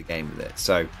one wins a game with it.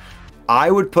 So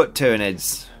I would put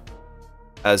Tyranids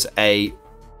as a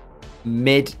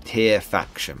mid-tier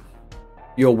faction.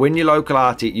 You'll win your local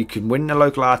RT, you can win a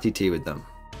local RTT with them.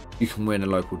 You can win a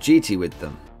local GT with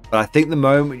them. But I think the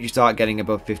moment you start getting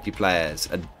above 50 players,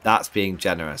 and that's being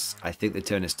generous, I think the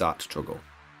Tyranids start to struggle.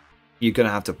 You're going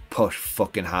to have to push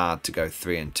fucking hard to go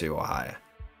 3 and 2 or higher.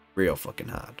 Real fucking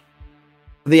hard.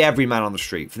 For the everyman on the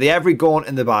street. For the every gaunt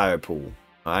in the bio pool.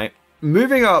 Right?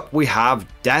 Moving up, we have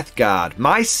Death Guard.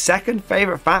 My second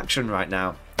favourite faction right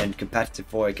now in competitive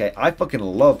 40k. I fucking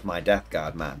love my Death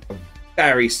Guard, man. A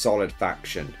very solid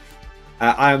faction.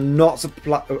 I am not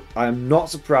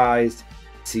surprised to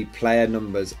see player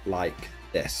numbers like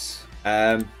this.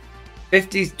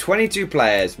 22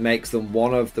 players makes them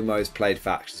one of the most played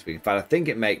factions. In fact, I think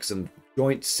it makes them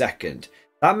joint second.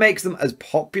 That makes them as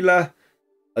popular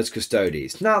as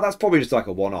Custodes. Now, that's probably just like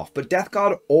a one-off, but Death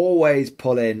Guard always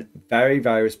pull in very,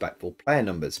 very respectful player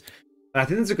numbers. And I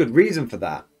think there's a good reason for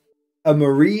that. A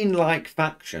Marine-like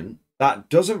faction that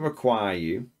doesn't require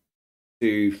you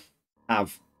to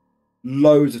have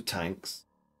loads of tanks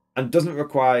and doesn't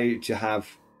require you to have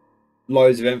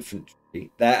loads of infantry.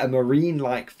 They're a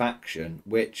Marine-like faction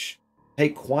which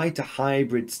take quite a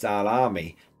hybrid style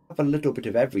army, have a little bit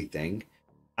of everything,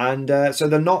 and so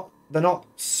they're not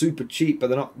super cheap, but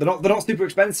they're not super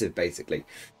expensive. Basically,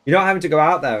 you're not having to go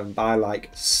out there and buy like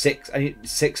six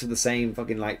of the same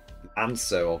fucking like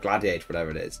Answer or Gladiator,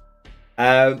 whatever it is.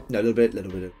 No, a little bit,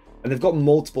 and they've got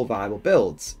multiple viable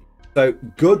builds, so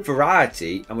good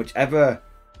variety, and whichever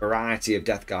variety of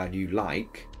Death Guard you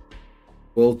like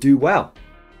will do well.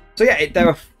 So yeah, they're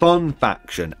a fun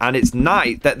faction, and it's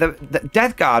nice that the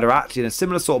Death Guard are actually in a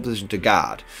similar sort of position to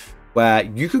Guard, where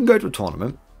you can go to a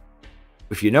tournament.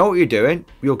 If you know what you're doing,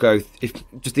 you'll go. If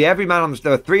just the everyman on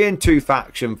the 3 and 2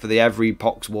 faction for the every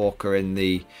Poxwalker in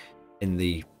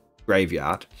the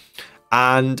graveyard,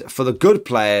 and for the good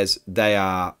players, they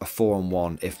are a 4 and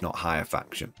 1, if not higher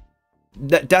faction.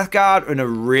 Death Guard are in a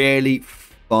really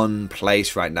fun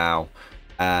place right now.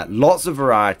 Lots of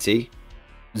variety.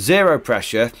 Zero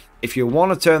pressure. If you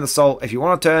want to turn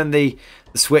the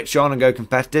switch on and go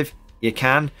competitive, you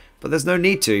can, but there's no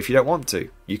need to if you don't want to.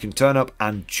 You can turn up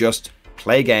and just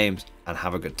play games and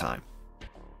have a good time.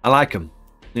 I like them.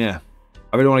 Yeah,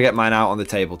 I really want to get mine out on the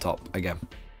tabletop again.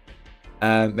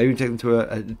 Maybe take them to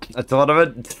a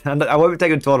tournament, and I won't be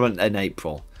taking a tournament in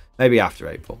April. Maybe after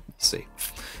April. We'll see.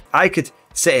 I could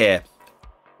sit here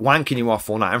wanking you off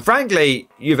all night, and frankly,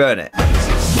 you've earned it.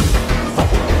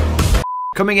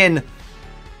 Coming in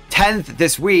 10th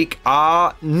this week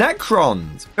are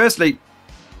Necrons. Firstly,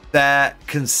 they're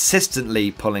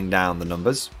consistently pulling down the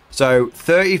numbers. So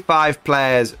 35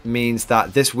 players means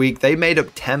that this week they made up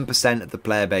 10% of the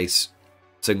player base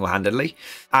single-handedly.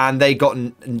 And they got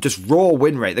just raw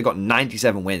win rate. They got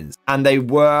 97 wins. And they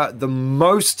were the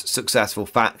most successful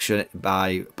faction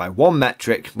by one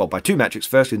metric. Well, by 2 metrics.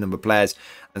 Firstly, the number of players.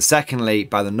 And secondly,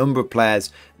 by the number of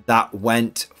players that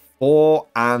went 4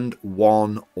 and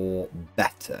 1 or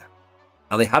better.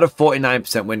 Now, they had a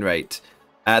 49% win rate.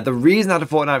 The reason they had a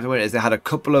 49% win rate is they had a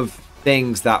couple of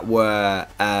things that were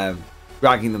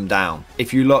dragging them down.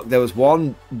 If you look, there was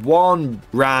one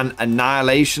ran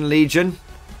Annihilation Legion,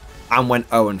 and went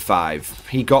 0-5.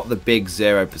 He got the big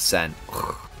 0%.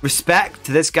 Respect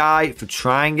to this guy for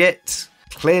trying it.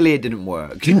 Clearly it didn't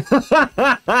work.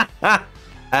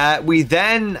 We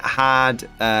then had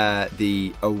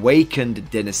the Awakened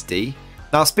Dynasty.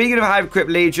 Now, speaking of Hypercrypt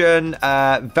Legion,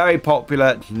 very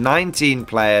popular, 19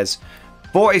 players,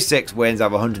 46 wins out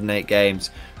of 108 games,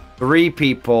 3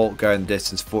 people going the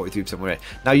distance, 43% win rate.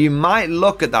 Now, you might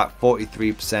look at that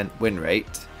 43% win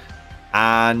rate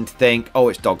and think, oh,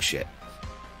 it's dog shit.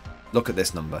 Look at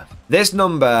this number. This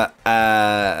number,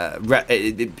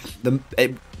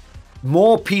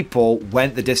 more people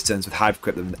went the distance with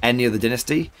Hypercrypt than any other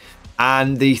dynasty.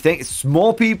 And the thing is,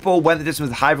 more people went the distance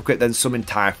with Hypercrypt than some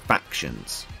entire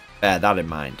factions. Bear that in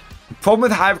mind. The problem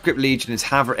with Hypercrypt Legion is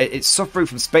it's suffering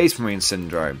from Space Marine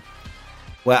syndrome,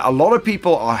 where a lot of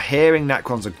people are hearing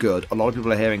Necrons are good, a lot of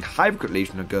people are hearing Hypercrypt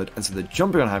Legion are good, and so they're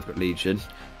jumping on Hypercrypt Legion,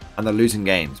 and they're losing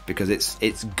games because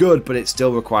it's good, but it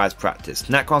still requires practice.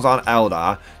 Necrons aren't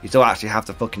Eldar; you still actually have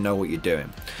to fucking know what you're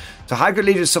doing. So Hypercrypt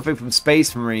Legion is suffering from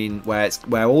Space Marine, where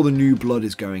all the new blood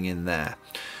is going in there.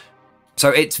 So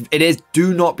it is.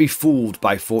 Do not be fooled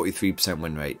by 43%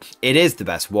 win rate. It is the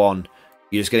best one.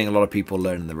 You're just getting a lot of people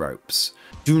learning the ropes.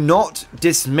 Do not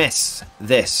dismiss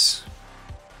this.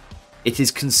 It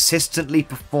is consistently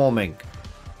performing.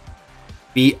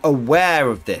 Be aware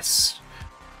of this.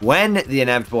 When the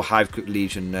inevitable Hypercrypt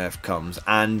Legion nerf comes,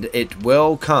 and it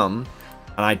will come,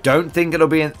 and I don't think it'll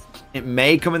be. It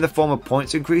may come in the form of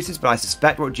points increases, but I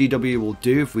suspect what GW will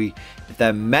do if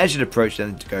their measured approach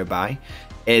then to go by,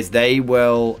 is they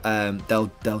will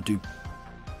they'll do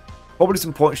probably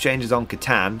some points changes on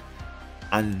Catan,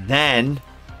 and then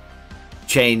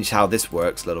change how this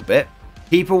works a little bit.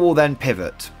 People will then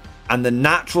pivot, and the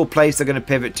natural place they're going to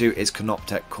pivot to is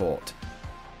Canoptek Court.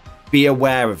 Be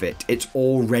aware of it. It's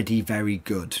already very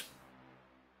good.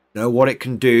 Know what it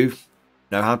can do.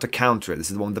 Know how to counter it. This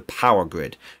is the one with the power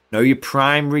grid. Know your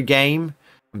primary game,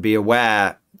 and be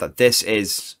aware that this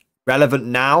is relevant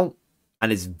now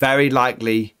and is very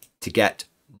likely to get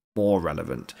more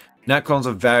relevant. Necrons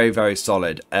are very, very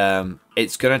solid.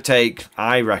 It's going to take,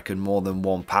 I reckon, more than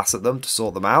one pass at them to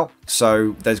sort them out.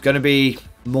 So there's going to be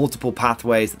multiple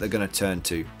pathways that they're going to turn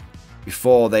to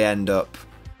before they end up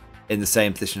in the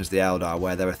same position as the Eldar,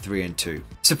 where there are 3 and 2.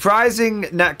 Surprising,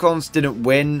 Necrons didn't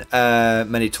win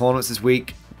many tournaments this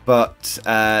week, but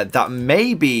that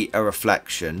may be a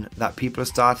reflection that people are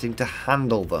starting to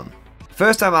handle them.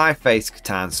 First time I faced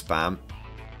Catan spam,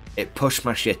 it pushed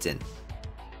my shit in.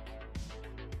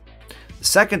 The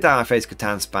second time I faced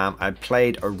Catan spam, I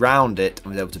played around it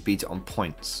and was able to beat it on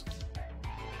points.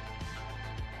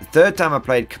 The third time I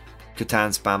played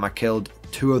Catan spam, I killed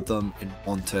 2 of them in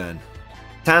 1 turn.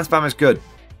 Catan spam is good.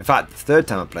 In fact, the third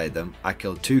time I played them, I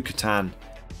killed 2 Catan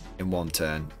in 1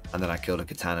 turn, and then I killed a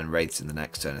Catan and Wraiths in the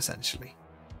next turn, essentially.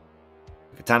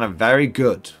 Catan are very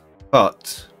good,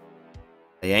 but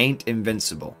they ain't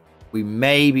invincible. We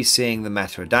may be seeing the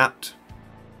meta adapt.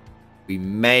 We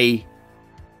may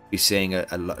be seeing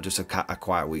just a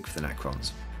quiet week for the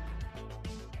Necrons.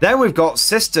 Then we've got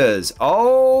Sisters.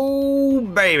 Oh,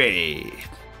 baby.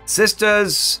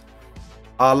 Sisters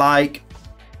are like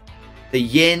the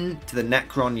yin to the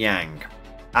Necron yang.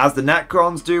 As the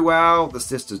Necrons do well, the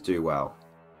Sisters do well.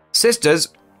 Sisters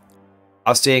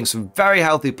are seeing some very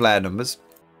healthy player numbers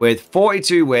with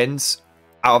 42 wins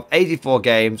out of 84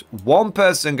 games, 1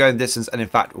 person going distance and in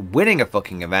fact winning a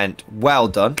fucking event. Well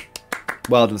done.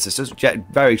 Well done, Sisters.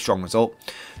 Very strong result.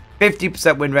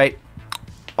 50% win rate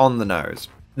on the nose.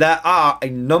 There are a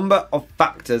number of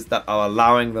factors that are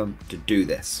allowing them to do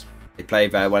this. They play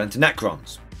very well into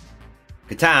Necrons.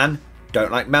 Catan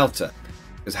don't like Melter,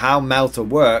 because how Melter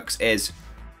works is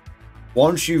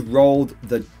once you've rolled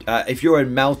the if you're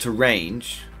in Melter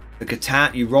range, the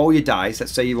Catan, you roll your dice.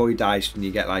 Let's say you roll your dice and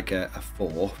you get like a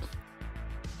 4.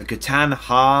 The Catan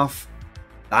half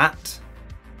that,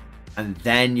 and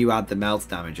then you add the melt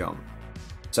damage on.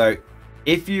 So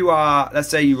if you are, let's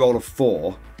say you roll a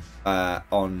 4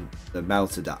 on the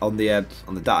melter on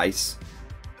the dice,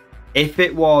 if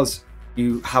it was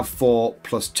you have 4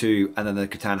 plus 2 and then the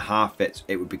Catan half it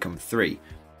would become 3.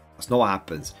 That's not what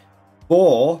happens.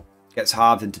 4 gets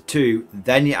halved into 2,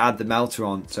 then you add the melter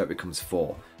on, so it becomes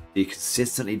 4. So you're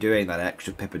consistently doing that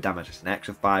extra pip of damage. It's an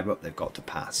extra 5 up they've got to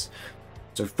pass.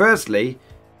 So firstly,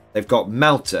 they've got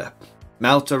Melter.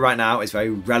 Melter right now is very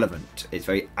relevant. It's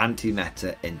very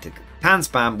anti-meta into Catan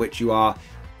spam, which you are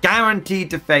guaranteed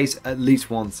to face at least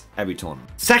once every tournament.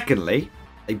 Secondly,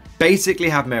 they basically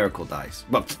have miracle dice.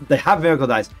 Well, they have miracle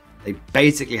dice. They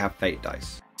basically have fate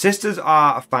dice. Sisters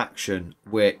are a faction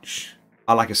which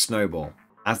are like a snowball.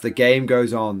 As the game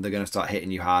goes on, they're going to start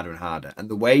hitting you harder and harder. And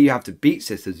the way you have to beat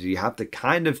sisters is you have to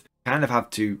kind of have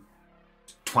to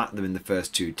twat them in the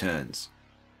first 2 turns.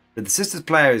 But the sisters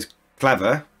player is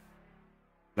clever,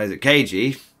 plays it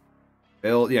cagey,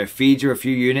 feed you a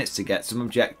few units to get some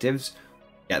objectives,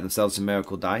 get themselves some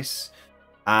miracle dice.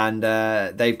 And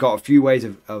they've got a few ways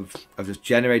of just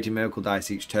generating miracle dice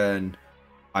each turn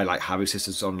by like having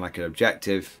sisters on like an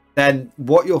objective. Then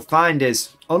what you'll find is,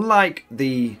 unlike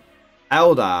the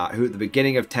Eldar, who at the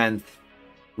beginning of 10th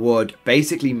would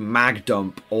basically mag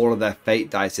dump all of their fate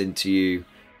dice into you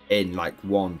in like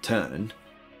 1 turn,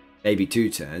 maybe 2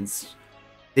 turns,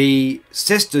 the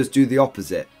sisters do the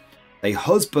opposite. They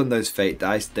husband those fate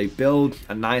dice, they build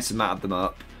a nice amount of them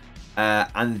up,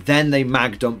 and then they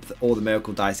mag dump all the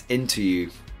miracle dice into you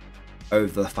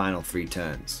over the final 3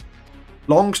 turns.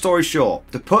 Long story short,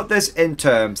 to put this in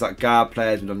terms that guard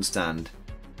players would understand,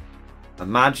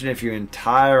 imagine if your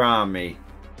entire army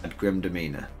had grim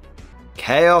demeanor.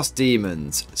 Chaos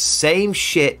demons, same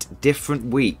shit, different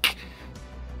week.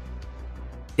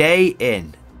 Day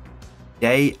in,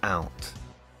 day out.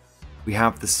 We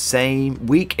have the same,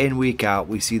 week in, week out,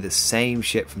 we see the same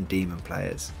shit from demon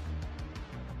players.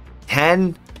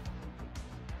 10,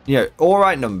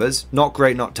 alright numbers, not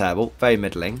great, not terrible, very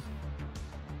middling.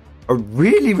 A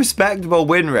really respectable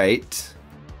win rate.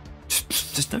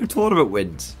 Just no tournament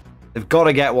wins. They've got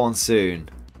to get one soon.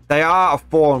 They are a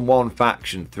 4-1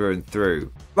 faction through and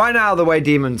through. Right now, the way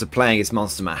demons are playing is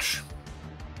Monster Mash.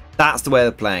 That's the way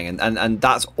they're playing, and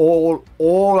that's all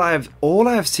I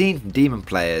have seen from demon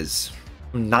players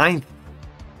from 9th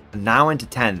and now into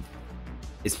 10th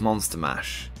is Monster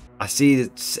Mash. I see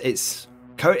it's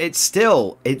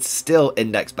still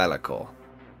Index Be'lakor.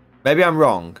 Maybe I'm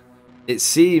wrong. It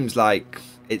seems like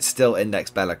it's still Index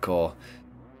Be'lakor.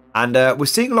 And we're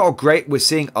seeing a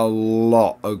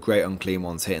lot of great unclean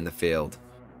ones hitting the field.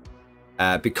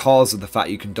 Because of the fact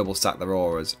you can double stack their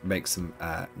auras makes them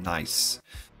nice.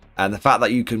 And the fact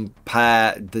that you can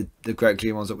pair the great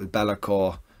unclean ones up with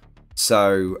Be'lakor,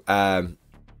 so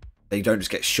they don't just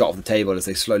get shot off the table as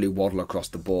they slowly waddle across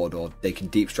the board, or they can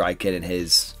deep strike in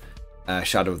his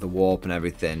Shadow of the Warp and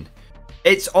everything.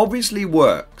 It obviously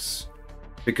works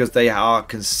because they are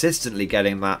consistently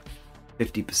getting that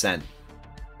 50%.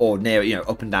 Or near,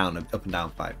 up and down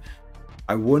 5.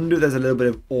 I wonder if there's a little bit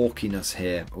of orkiness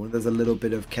here. I wonder if there's a little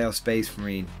bit of Chaos Space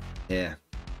Marine here.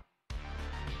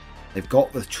 They've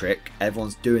got the trick.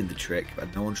 Everyone's doing the trick,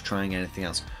 but no one's trying anything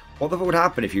else. What the fuck would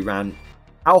happen if you ran?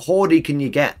 How hoardy can you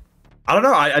get? I don't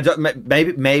know. I don't.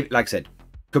 Maybe. Like I said,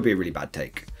 could be a really bad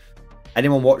take.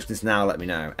 Anyone watching this now, let me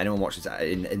know. Anyone watching this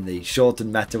in the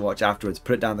shortened Metawatch afterwards,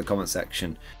 put it down in the comment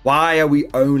section. Why are we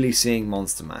only seeing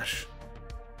Monster Mash?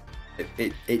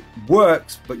 It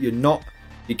works, but you're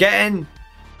getting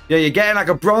like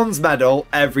a bronze medal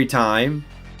every time.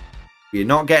 You're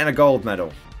not getting a gold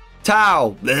medal.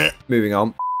 Tau. Moving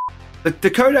on. The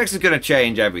codex is going to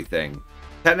change everything.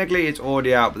 Technically, it's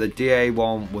already out, but the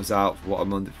DA1 was out for a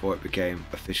month before it became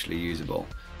officially usable.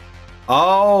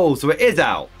 Oh, so it is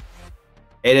out.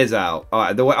 It is out. All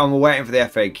right, I'm waiting for the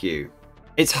FAQ.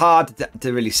 It's hard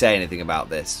to really say anything about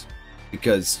this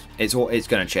because it's going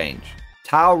to change.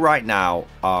 Tau right now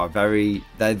are they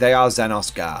are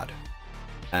Xenos Guard.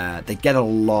 They get a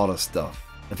lot of stuff.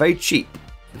 They're very cheap,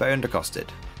 they're very undercosted,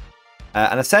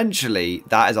 and essentially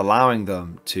that is allowing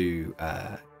them to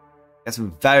get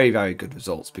some very, very good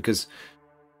results, because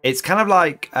it's kind of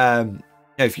like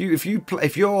if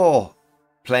you're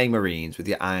playing Marines with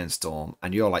your Iron Storm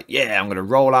and you're like, yeah, I'm going to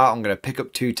roll out, I'm going to pick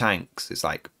up 2 tanks. It's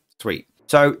like, sweet.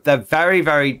 So they're very,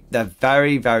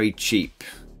 very cheap.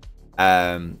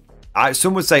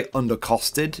 Some would say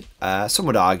undercosted. Some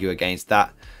would argue against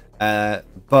that.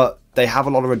 But they have a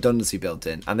lot of redundancy built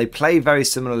in, and they play very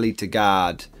similarly to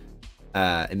Guard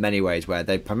in many ways, where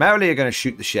they primarily are going to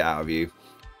shoot the shit out of you,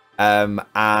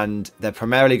 and they're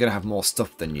primarily going to have more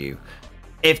stuff than you.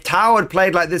 If Tau had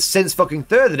played like this since fucking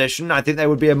 3rd edition, I think they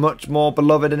would be a much more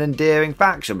beloved and endearing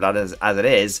faction. But as it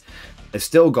is, they've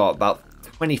still got about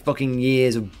 20 fucking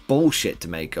years of bullshit to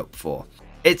make up for.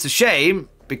 It's a shame,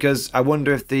 because I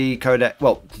wonder if the codex...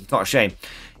 Well, it's not a shame.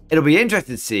 It'll be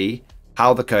interesting to see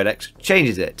how the codex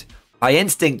changes it. My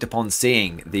instinct upon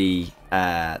seeing the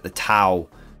Tau,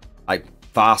 like,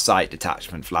 Farsight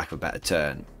detachment, for lack of a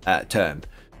better term,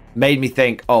 made me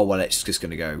think, oh, well, it's just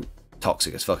going to go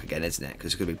toxic as fuck again, isn't it?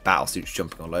 Because there's going to be battlesuits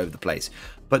jumping all over the place.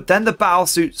 But then the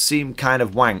battlesuits seem kind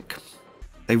of wank.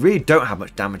 They really don't have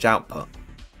much damage output.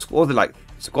 Squad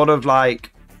of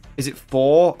like, is it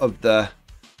 4 of them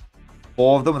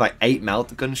with like 8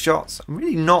 melter gun shots? I'm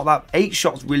really not that. 8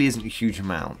 shots really isn't a huge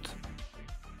amount.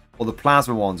 or the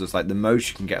plasma ones, it's like the most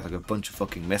you can get like a bunch of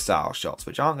fucking missile shots,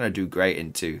 which aren't going to do great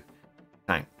into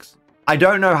tanks. I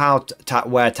don't know how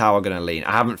where Tau are going to lean.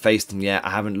 I haven't faced them yet.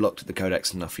 I haven't looked at the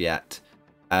codex enough yet.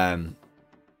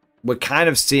 We're kind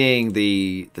of seeing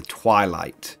the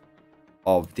twilight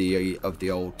of the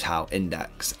old Tau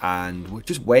index, and we're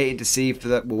just waiting to see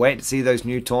we're waiting to see those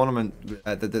new tournament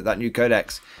that new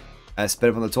codex spin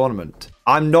up on the tournament.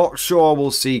 I'm not sure we'll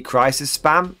see crisis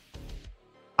spam.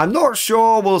 I'm not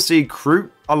sure we'll see Kroot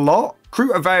a lot.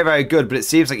 Kroot are very, very good, but it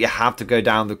seems like you have to go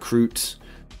down the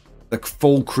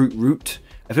full Kroot route.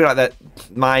 I feel like that.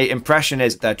 My impression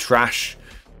is they're trash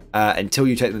until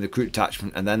you take them to the Kroot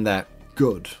attachment, and then they're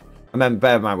good. Remember,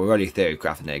 bear in mind, we're already theory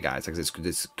crafting here, guys. Like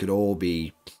this could all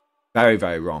be very,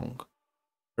 very wrong.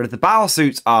 But if the battle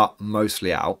suits are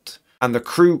mostly out, and the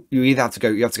Kroot, you have to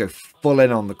go full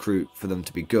in on the Kroot for them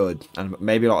to be good, and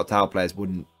maybe a lot of Tau players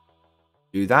wouldn't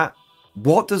do that.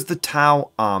 What does the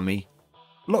Tau army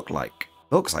look like?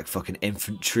 It looks like fucking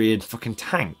infantry and fucking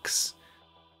tanks.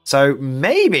 So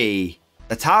maybe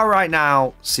the Tau right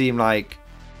now seem like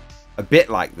a bit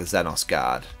like the Xenos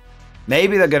Guard.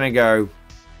 Maybe they're gonna go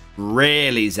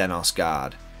really Xenos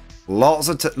Guard. Lots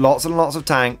and lots of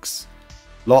tanks,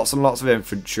 lots and lots of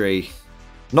infantry.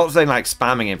 Not saying like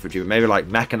spamming infantry, but maybe like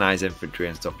mechanized infantry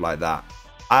and stuff like that.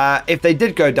 If they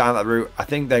did go down that route, I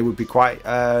think they would be quite,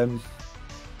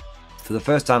 for the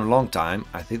first time in a long time,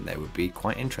 I think they would be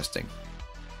quite interesting.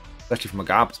 Especially from a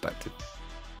guard perspective.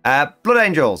 Blood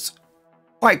Angels,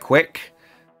 quite quick.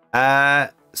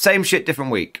 Same shit,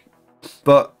 different week.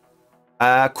 But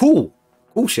cool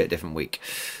shit, different week.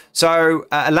 So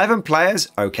 11 players,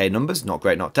 okay numbers, not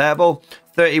great, not terrible.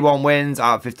 31 wins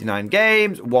out of 59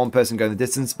 games. One person going the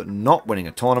distance, but not winning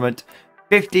a tournament.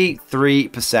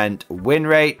 53% win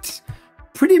rate.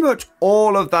 Pretty much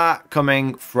all of that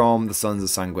coming from the Sons of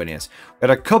Sanguinius. We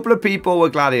had a couple of people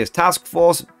with Gladius Task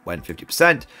Force, went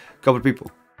 50%. A couple of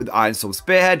people with Ironstorm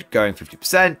Spearhead going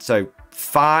 50%. So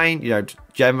fine, you know,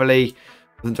 generally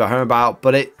nothing to write home about.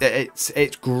 But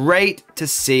it's great to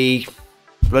see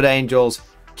Blood Angels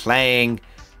playing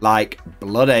like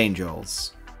Blood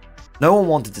Angels. No one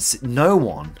wanted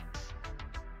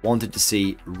to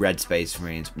see Red Space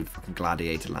Marines with fucking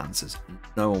Gladiator Lancers.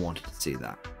 No one wanted to see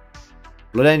that.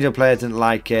 Blood Angel players didn't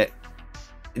like it.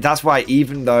 That's why,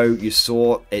 even though you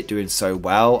saw it doing so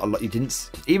well, you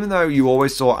didn't. Even though you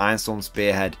always saw Ironstorm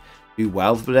Spearhead do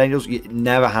well for Blood Angels, you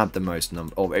never had the most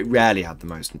number, or it rarely had the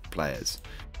most players.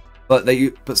 But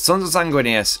Sons of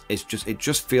Sanguinius it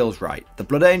just feels right. The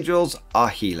Blood Angels are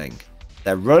healing.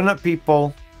 They're running at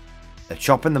people. They're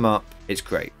chopping them up. It's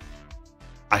great.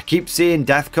 I keep seeing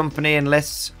Death Company in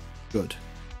lists. Good.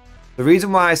 The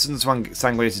reason why Sons of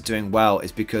Sanguinius is doing well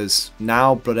is because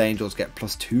now Blood Angels get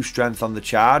 +2 strength on the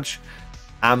charge.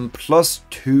 And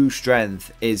 +2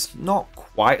 strength is not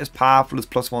quite as powerful as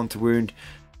 +1 to wound,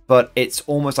 but it's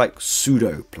almost like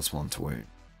pseudo +1 to wound.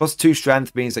 +2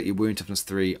 strength means that you wound toughness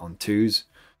 3 on 2s.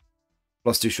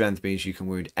 +2 strength means you can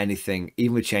wound anything,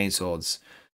 even with chainswords,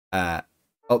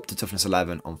 up to toughness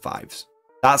 11 on 5s.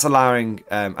 That's allowing,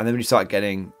 and then when you start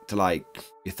getting to like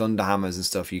your thunder hammers and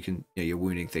stuff, you can, you're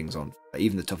wounding things on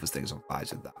even the toughest things on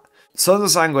 5s with that. Sons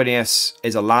of Sanguinius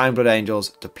is allowing Blood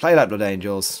Angels to play like Blood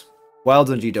Angels. Well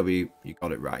done, GW, you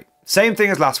got it right. Same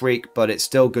thing as last week, but it's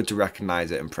still good to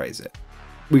recognize it and praise it.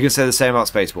 We can say the same about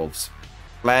Space Wolves.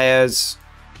 Players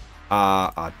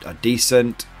are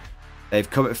decent. They've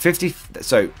come at 50,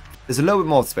 so there's a little bit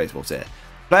more to Space Wolves here.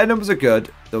 Player numbers are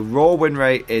good. The raw win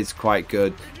rate is quite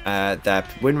good. Their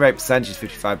win rate percentage is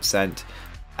 55%.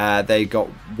 They got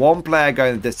one player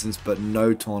going the distance, but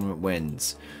no tournament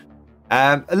wins.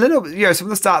 A little, some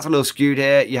of the stats are a little skewed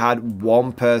here. You had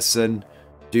one person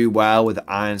do well with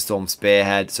Ironstorm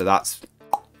Spearhead, so that's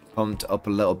pumped up a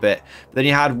little bit. But then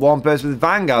you had one person with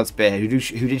Vanguard Spearhead who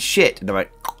did shit, and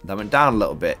that went down a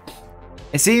little bit.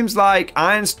 It seems like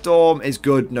Ironstorm is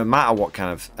good no matter what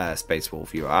kind of Space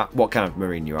Wolf you are, what kind of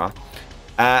Marine you are.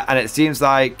 And it seems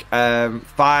like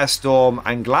Firestorm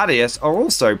and Gladius are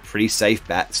also pretty safe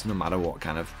bets no matter what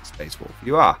kind of Space Wolf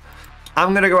you are.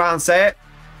 I'm going to go out and say it.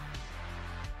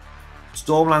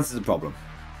 Stormlance is a problem.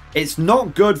 It's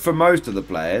not good for most of the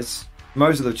players,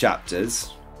 most of the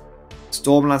chapters.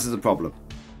 Stormlance is a problem.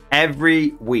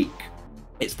 Every week,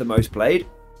 it's the most played,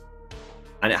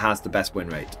 and it has the best win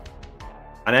rate.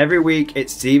 And every week, it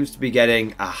seems to be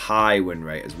getting a high win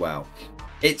rate as well.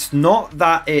 It's not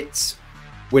that it's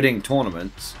winning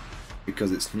tournaments,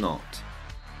 because it's not.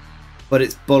 But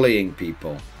it's bullying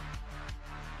people.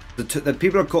 The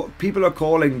people are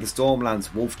calling the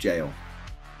Stormlands Wolf Jail,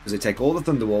 because they take all the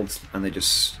Thunderwolves and they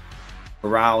just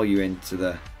corral you into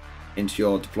the into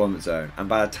your deployment zone. And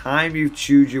by the time you've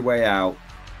chewed your way out,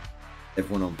 they've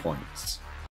won on points.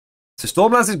 So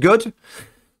Stormlands is good.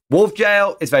 Wolf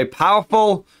Jail is very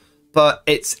powerful, but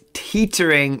it's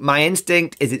teetering. My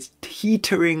instinct is it's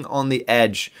teetering on the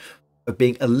edge of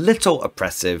being a little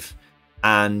oppressive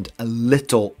and a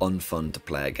little unfun to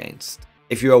play against.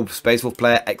 If you're a Space Wolf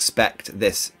player, expect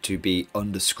this to be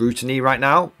under scrutiny right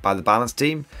now by the balance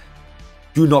team.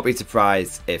 Do not be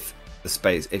surprised if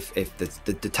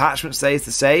the detachment stays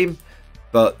the same,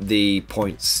 but the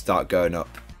points start going up.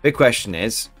 Big question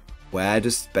is, where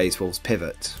does Space Wolves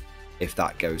pivot if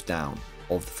that goes down,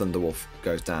 or if the Thunderwolf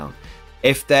goes down?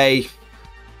 Do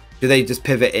they just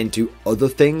pivot into other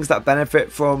things that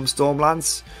benefit from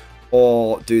Stormlands,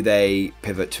 or do they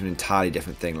pivot to an entirely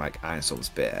different thing like Ironstorm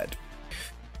Spearhead?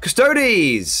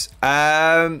 Custodes!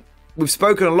 We've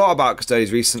spoken a lot about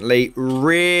Custodes recently.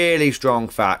 Really strong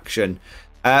faction.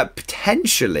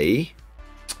 Potentially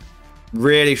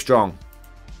really strong.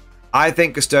 I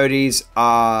think Custodes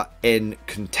are in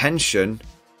contention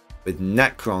with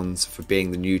Necrons for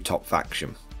being the new top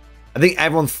faction. I think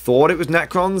everyone thought it was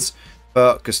Necrons,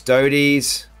 but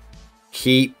Custodes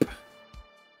keep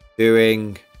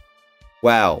doing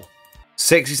well.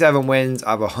 67 wins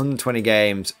out of 120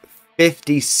 games,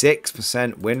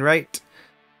 56% win rate,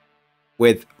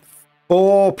 with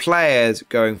 4 players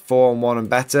going 4-1 and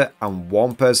better, and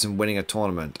 1 person winning a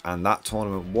tournament. And that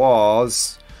tournament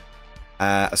was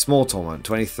a small tournament,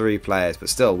 23 players, but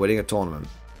still winning a tournament.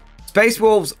 Space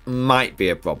Wolves might be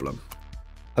a problem.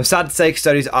 I'm sad to say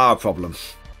Custodes are a problem.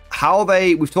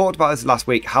 We've talked about this last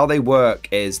week, how they work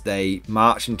is they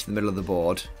march into the middle of the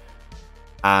board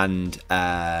and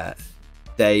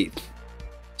they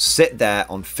sit there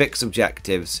on fixed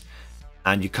objectives,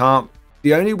 and you can't,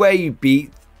 the only way you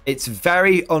beat, it's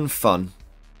very unfun,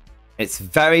 it's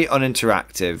very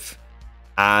uninteractive,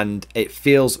 and it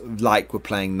feels like we're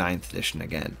playing 9th edition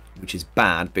again, which is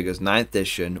bad because 9th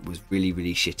edition was really,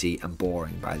 really shitty and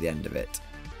boring by the end of it.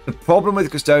 The problem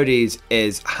with Custodes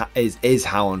is how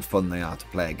unfun they are to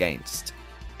play against.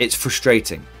 It's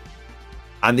frustrating.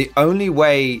 And the only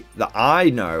way that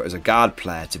I know as a guard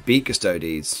player to beat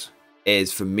Custodes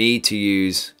is for me to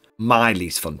use my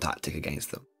least fun tactic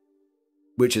against them,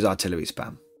 which is artillery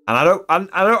spam. And I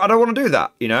don't want to do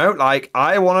that, you know? Like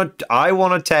I want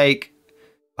to take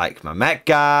like my mech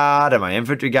guard and my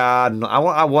infantry guard, and I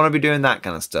want to be doing that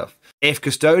kind of stuff. If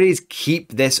Custodes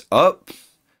keep this up,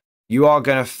 you are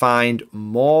going to find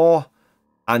more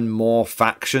and more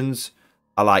factions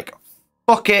are like,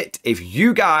 fuck it, if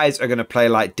you guys are going to play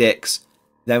like dicks,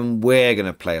 then we're going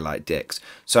to play like dicks.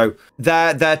 So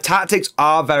their tactics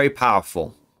are very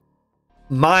powerful.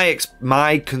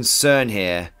 My concern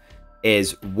here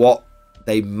is what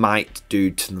they might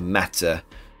do to the meta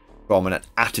from an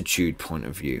attitude point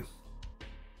of view.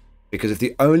 Because if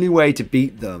the only way to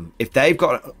beat them, if they've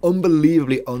got an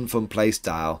unbelievably unfun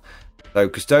playstyle, so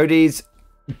Custodes,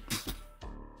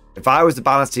 if I was the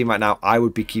balance team right now, I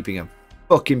would be keeping a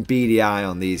fucking beady eye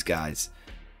on these guys.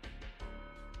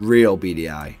 Real beady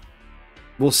eye.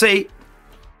 We'll see.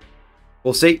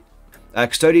 We'll see.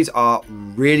 Custodes are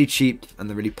really cheap and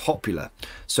they're really popular.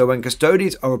 So when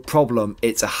Custodes are a problem,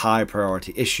 it's a high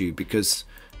priority issue, because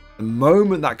the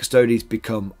moment that Custodes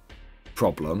become a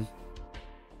problem,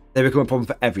 they become a problem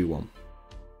for everyone.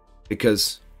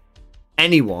 Because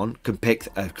anyone can pick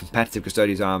a competitive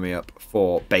Custodes army up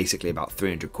for basically about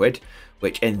 300 quid,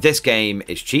 which in this game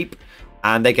is cheap,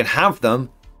 and they can have them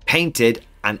painted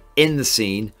and in the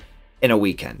scene in a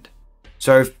weekend.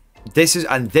 So if this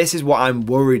is what I'm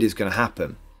worried is going to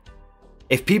happen.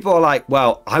 If people are like,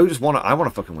 well, I want to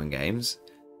fucking win games,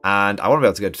 and I want to be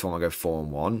able to go to tournament, go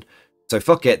 4-1. So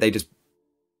fuck it, they just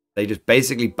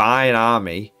basically buy an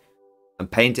army and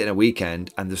paint it in a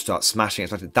weekend and just start smashing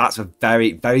it. That's a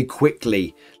very, very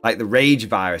quickly, like the rage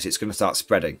virus, it's going to start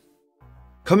spreading.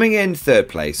 Coming in 3rd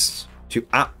place, to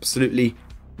absolutely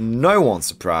no one's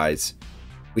surprise,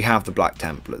 we have the Black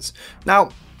Templars. Now,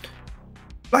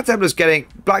 Black Templars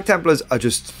are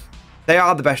just, they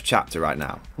are the best chapter right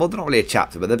now. Well, they're not really a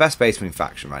chapter, but they're the best Space Marine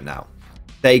faction right now.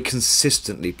 They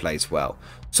consistently place well.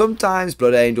 Sometimes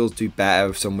Blood Angels do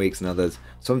better some weeks than others.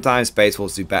 Sometimes Space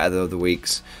Wolves do better than other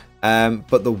weeks.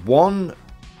 But the one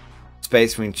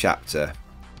Space Marine chapter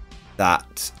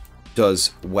that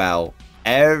does well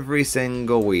every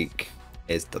single week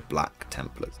is the Black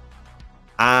Templars.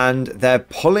 And they're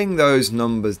pulling those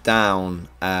numbers down.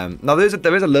 Now, there is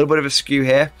a little bit of a skew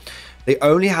here. They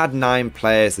only had 9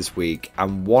 players this week,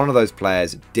 and one of those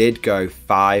players did go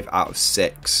 5 out of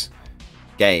 6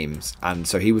 games, and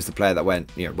so he was the player that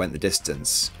went the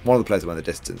distance. One of the players that went the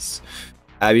distance.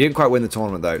 We didn't quite win the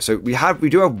tournament though. So we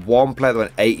do have one player that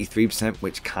went 83%,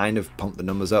 which kind of pumped the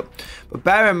numbers up. But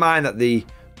bear in mind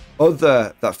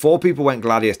that 4 people went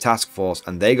Gladius Task Force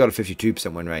and they got a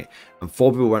 52% win rate, and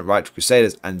 4 people went Righteous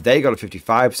Crusaders and they got a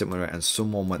 55% win rate, and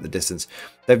someone went the distance.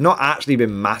 They've not actually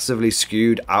been massively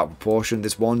skewed out of proportion.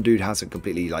 This one dude hasn't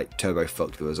completely like turbo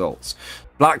fucked the results.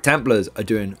 Black Templars are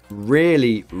doing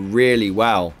really, really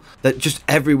well. That just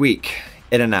every week,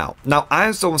 in and out. Now,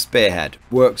 Ironstorm Spearhead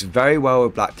works very well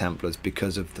with Black Templars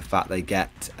because of the fact they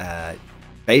get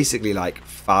basically like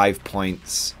 5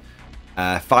 points.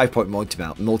 5-point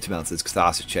multi-melters,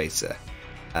 Catharsis Chaser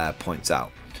points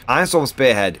out. Ironstorm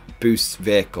Spearhead boosts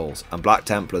vehicles, and Black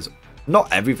Templars, not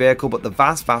every vehicle, but the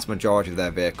vast majority of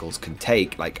their vehicles can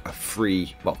take like a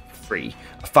 5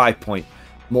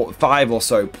 or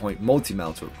so point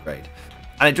multi-melter upgrade.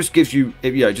 And it just gives you,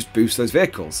 it just boosts those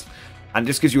vehicles. And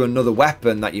just gives you another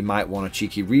weapon that you might want a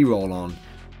cheeky reroll on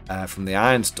from the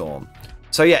Ironstorm.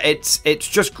 So yeah, it's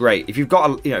just great. If you've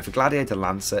got if a Gladiator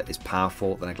Lancer is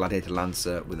powerful, then a Gladiator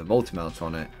Lancer with a multi-melter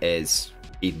on it is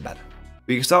even better.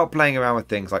 But you can start playing around with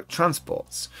things like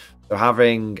transports. So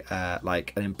having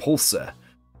like an Impulsor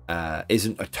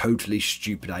isn't a totally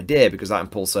stupid idea, because that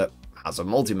Impulsor has a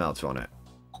multi-melter on it.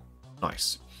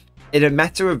 Nice. In a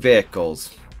meta of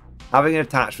vehicles, having an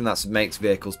attachment that makes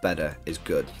vehicles better is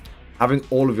good. Having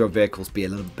all of your vehicles be a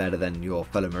little bit better than your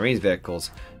fellow Marines vehicles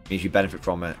means you benefit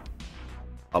from it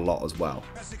a lot as well.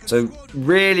 So yeah,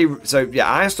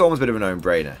 Ironstorm is a bit of a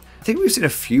no-brainer. I think we've seen a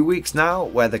few weeks now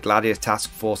where the Gladius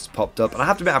Task Force popped up, and I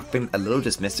have to admit I've been a little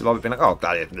dismissive of it, being like, oh,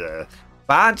 Gladius, bleh.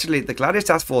 But actually the Gladius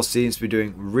Task Force seems to be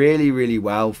doing really, really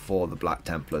well for the Black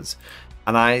Templars,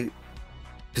 and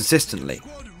consistently,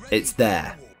 it's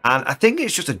there. And I think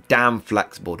it's just a damn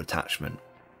flexible detachment.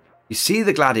 You see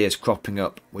the Gladius cropping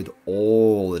up with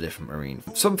all the different Marines.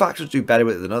 Some factions do better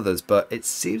with it than others, but it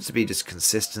seems to be just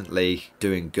consistently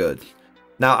doing good.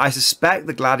 Now, I suspect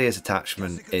the Gladius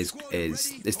attachment is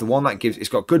the one that gives. It's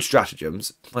got good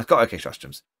stratagems. Well, it's got okay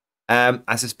stratagems.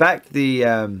 I suspect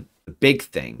the big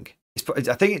thing. I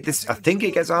think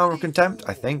it gets Armor of Contempt.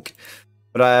 I think,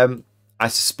 but I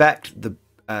suspect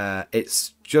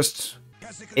it's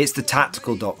the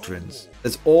tactical doctrines.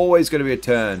 There's always going to be a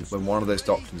turn when one of those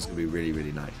doctrines is going to be really,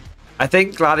 really nice. I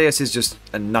think Gladius is just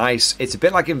a nice. It's a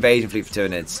bit like Invasion Fleet for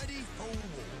Tyranids.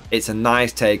 It's a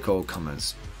nice take all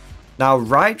comers. Now,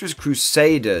 Righteous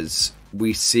Crusaders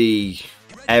we see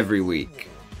every week.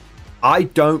 I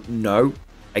don't know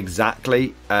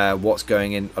exactly what's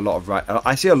going in a lot of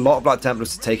I see a lot of Black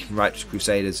Templars taking Righteous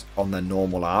Crusaders on their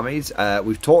normal armies.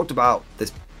 We've talked about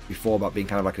this before, about being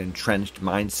kind of like an entrenched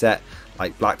mindset,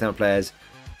 like Black Templar players.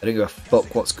 They don't give a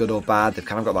fuck what's good or bad. They've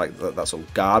kind of got like that sort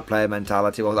of guard player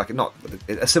mentality, or like not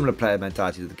a similar player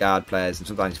mentality to the guard players, and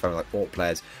sometimes you find like orc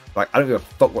players. Like, I don't give a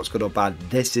fuck what's good or bad.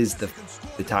 This is the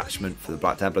detachment for the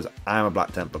Black Templars. I'm a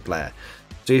Black Templar player.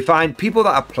 So you find people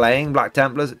that are playing Black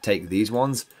Templars take these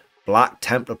ones. Black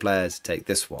Templar players take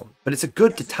this one. But it's a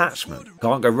good detachment.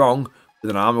 Can't go wrong with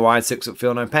an armor wide 6-up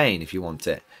Feel No Pain if you want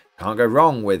it. Can't go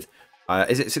wrong with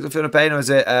is it 6-up Feel No Pain, or is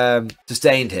it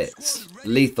sustained hits,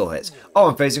 lethal hits? Oh,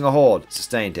 I'm facing a horde,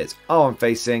 sustained hits. Oh, I'm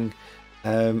facing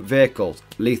vehicles,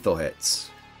 lethal hits.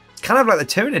 It's kind of like the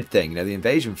Tyranid thing, the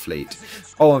invasion fleet.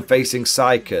 Oh, I'm facing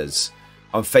Psychers.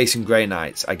 I'm facing Grey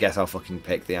Knights. I guess I'll fucking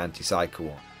pick the anti-Psyker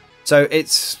one. So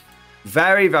it's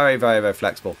very, very, very, very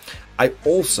flexible. I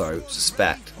also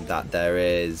suspect that there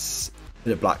is a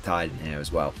bit of Black Tide in here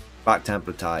as well. Black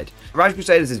Templar Tide. Righteous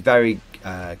Crusaders is very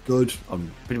good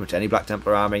on pretty much any Black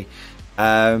Templar army.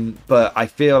 But I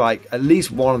feel like at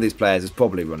least one of these players is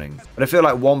probably running. But I feel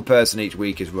like one person each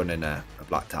week is running a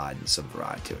Black Tide and some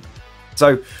variety.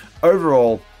 So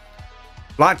overall,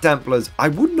 Black Templars, I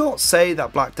would not say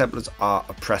that Black Templars are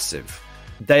oppressive.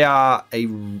 They are a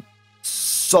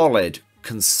solid,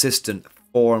 consistent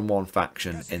 4-1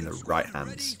 faction in the right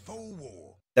hands.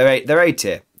 They're A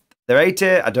tier. They're A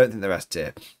tier. I don't think they're S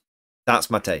tier. That's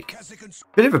my take.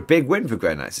 Bit of a big win for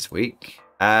Grey Knights this week.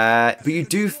 But you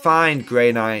do find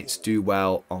Grey Knights do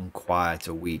well on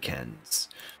quieter weekends.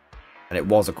 And it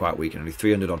was a quiet weekend. Only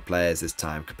 300 odd players this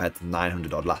time compared to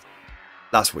 900 odd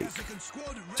last week.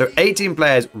 So 18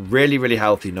 players, really, really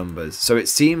healthy numbers. So it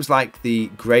seems like the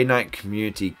Grey Knight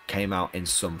community came out in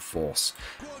some force.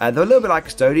 They're a little bit like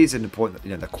Custodians in the point that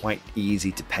they're quite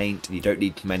easy to paint and you don't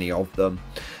need many of them.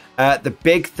 The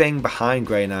big thing behind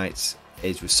Grey Knights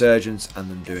is Resurgence,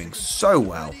 and them doing so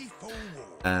well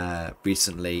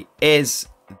recently is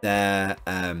their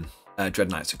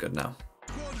Dread Knights are good now.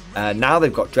 Now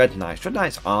they've got Dread Knights. Dread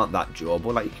Knights aren't that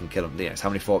durable. Like, you can kill them. How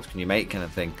many forks can you make, kind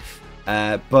of thing.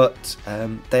 but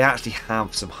they actually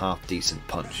have some half-decent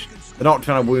punch. They're not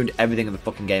trying to wound everything in the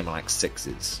fucking game like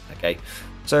 6s, okay?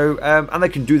 So, and they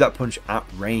can do that punch at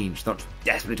range, not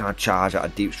desperately trying to charge out a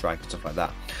deep strike and stuff like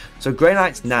that. So Grey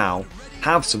Knights now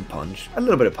have some punch, a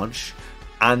little bit of punch,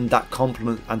 and that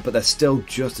complement, but they're still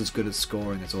just as good at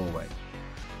scoring as always.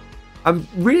 I'm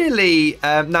really,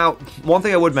 now, one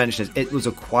thing I would mention is it was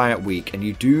a quiet week, and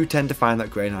you do tend to find that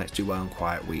Grey Knights do well on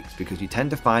quiet weeks, because you tend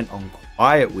to find on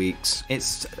quiet weeks,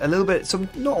 it's a little bit,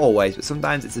 not always, but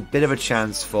sometimes it's a bit of a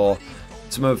chance for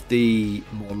some of the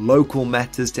more local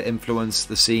metas to influence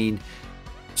the scene.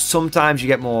 Sometimes you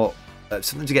get more,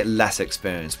 sometimes you get less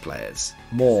experienced players,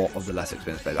 more of the less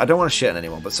experienced players. I don't want to shit on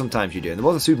anyone, but sometimes you do. And there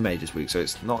was a super mage this week, so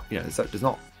it's not, you know, this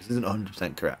isn't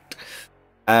 100% correct.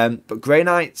 But Grey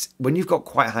Knights, when you've got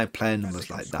quite high player numbers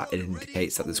like that, it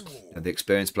indicates that there's, you know, the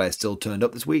experienced players still turned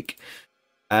up this week.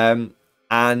 And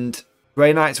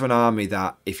Grey Knights are an army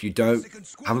that if you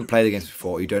haven't played against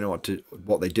before, you don't know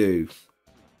what they do,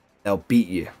 they'll beat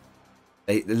you.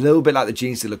 A little bit like the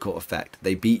Gene Stealer Cult effect.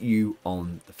 They beat you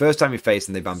on the first time you face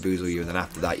them, they bamboozle you, and then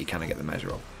after that you kind of get the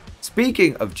measure of.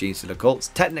 Speaking of Gene Stealer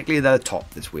Cults, technically they're top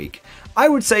this week. I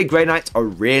would say Grey Knights are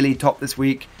really top this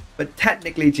week, but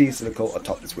technically Gene Stealer Cult are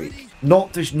top this week.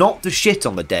 Not to shit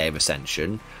on the day of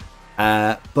Ascension,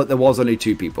 but there was only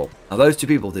 2 people. Now those 2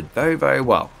 people did very, very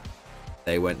well.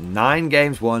 They went 9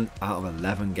 games won out of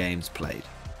 11 games played.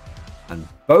 And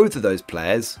both of those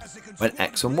players went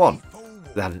X and 1.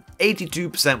 They had an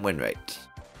 82% win rate.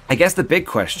 I guess the big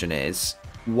question is,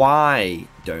 why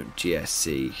don't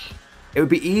GSC? It would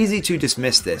be easy to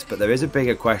dismiss this, but there is a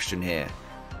bigger question here.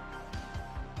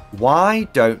 Why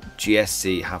don't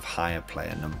GSC have higher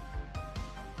player numbers?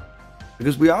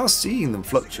 Because we are seeing them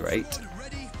fluctuate,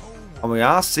 and we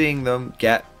are seeing them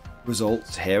get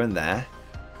results here and there.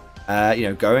 You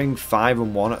know, going 5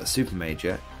 and 1 at a super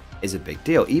major is a big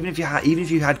deal. Even if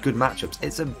you had good matchups,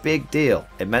 it's a big deal.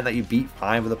 It meant that you beat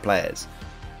 5 of the players.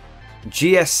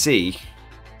 GSC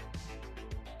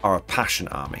are a passion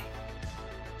army.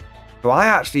 So I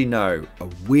actually know a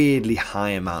weirdly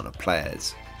high amount of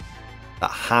players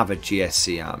that have a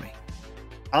GSC army.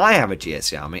 I have a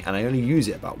GSC army and I only use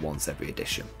it about once every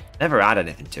edition. Never add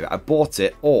anything to it. I bought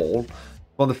it all.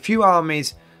 One of the few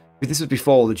armies, this was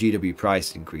before the GW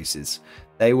price increases.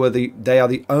 They are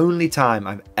the only time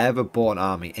I've ever bought an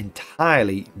army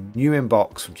entirely new in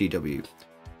box from GW.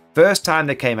 First time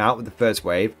they came out with the first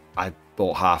wave, I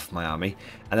bought half of my army.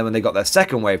 And then when they got their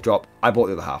second wave drop, I bought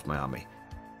the other half of my army.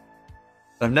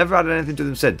 I've never added anything to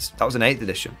them since. That was an 8th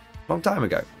edition, a long time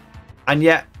ago.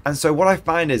 And so what I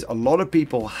find is a lot of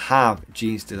people have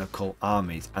Gene Stealer Cult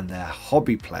armies and they're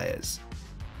hobby players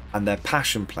and they're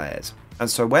passion players. And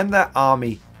so when their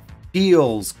army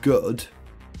feels good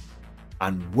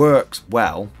and works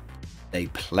well, they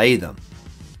play them.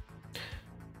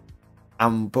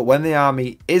 But when the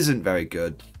army isn't very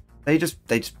good, they just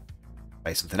play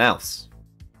something else.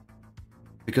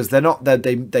 Because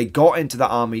they got into the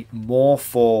army more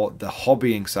for the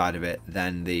hobbying side of it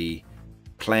than the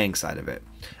playing side of it.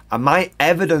 And my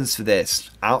evidence for this,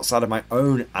 outside of my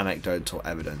own anecdotal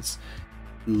evidence,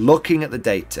 looking at the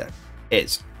data,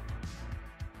 is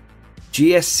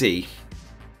GSC,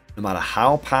 no matter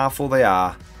how powerful they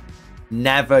are,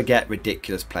 never get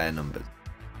ridiculous player numbers.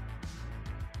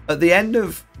 At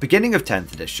the beginning of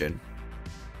 10th edition,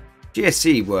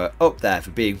 GSC were up there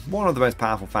for being one of the most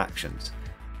powerful factions.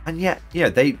 And yet, you know,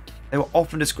 they were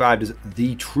often described as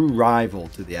the true rival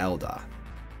to the Eldar.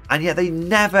 And yet they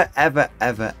never, ever,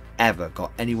 ever, ever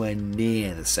got anywhere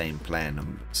near the same player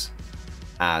numbers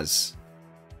as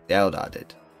the Eldar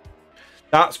did.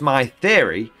 That's my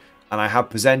theory, and I have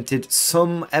presented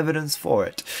some evidence for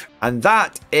it. And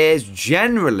that is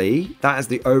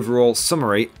the overall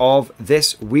summary of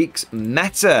this week's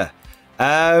meta.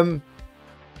 Main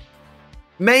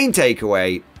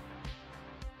takeaway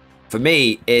for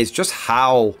me is just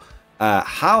how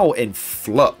in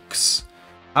flux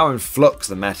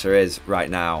the meta is right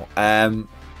now.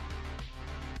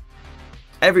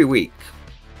 Every week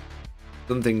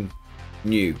something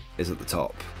new is at the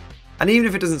top, and even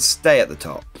if it doesn't stay at the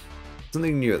top,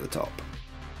 something new at the top.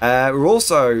 We're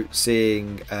also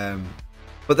seeing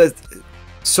but there's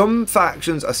some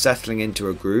factions are settling into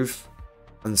a groove,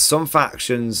 and some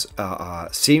factions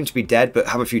seem to be dead but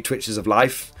have a few twitches of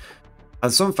life.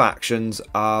 And some factions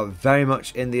are very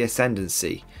much in the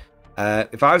ascendancy.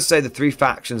 If I was to say the 3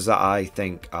 factions that I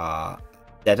think are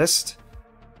deadest: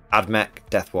 Admech,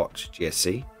 Deathwatch,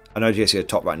 GSC. I know GSC are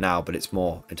top right now, but it's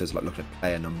more in terms of like looking at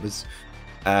player numbers.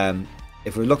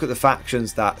 If we look at the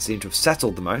factions that seem to have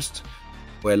settled the most,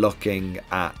 we're looking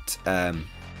at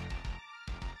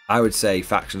I would say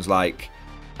factions like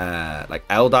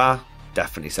Eldar,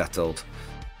 definitely settled.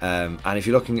 And if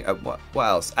you're looking at what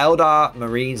else, Eldar,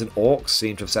 Marines, and Orcs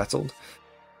seem to have settled.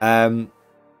 And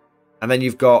then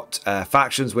you've got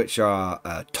factions which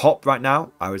are top right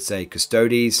now. I would say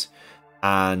Custodes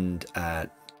and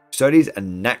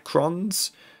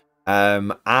Necrons.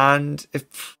 And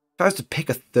if I was to pick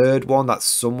a third one that's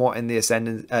somewhat in the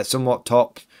ascendant, somewhat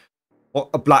top, or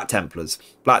Black Templars.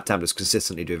 Black Templars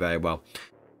consistently do very well.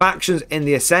 Factions in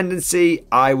the ascendancy,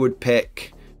 I would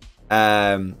pick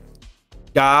Guard,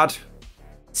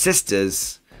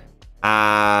 Sisters,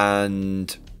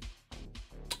 and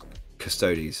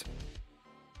Custodes.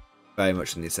 Very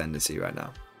much in the ascendancy right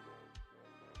now.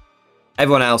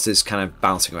 Everyone else is kind of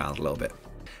bouncing around a little bit.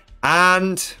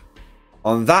 And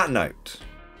on that note,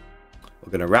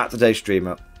 we're going to wrap today's stream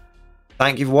up.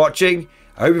 Thank you for watching.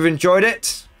 I hope you've enjoyed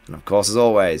it. And of course, as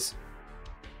always,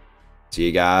 see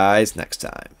you guys next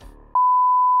time.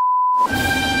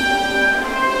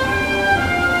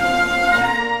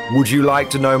 Would you like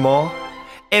to know more?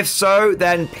 If so,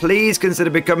 then please consider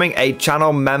becoming a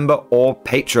channel member or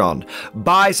patron.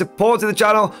 By supporting the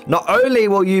channel, not only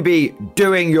will you be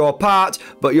doing your part,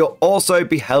 but you'll also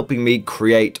be helping me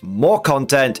create more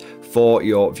content for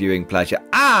your viewing pleasure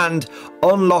and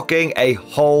unlocking a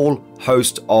whole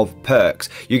host of perks.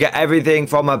 You get everything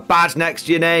from a badge next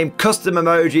to your name, custom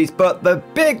emojis, but the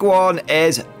big one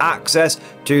is access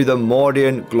to the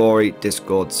Mordian Glory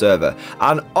Discord server,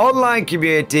 an online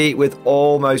community with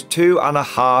almost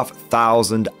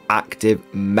 2,500 active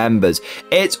members.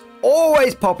 It's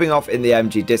always popping off in the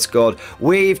MG Discord.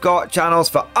 We've got channels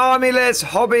for army lists,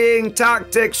 hobbying,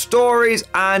 tactics, stories,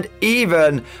 and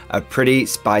even a pretty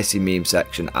spicy meme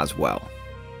section as well.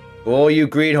 For all you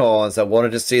greenhorns that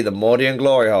wanted to see the Mordian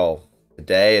Glory Hole,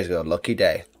 today is your lucky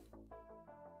day.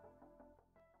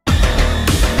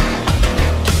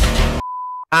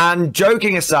 And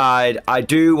joking aside, I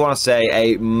do want to say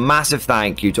a massive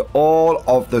thank you to all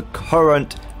of the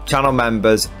current channel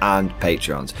members and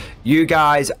patrons. You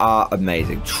guys are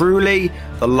amazing, truly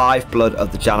the lifeblood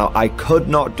of the channel. I could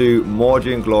not do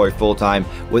Mordian Glory full-time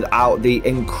without the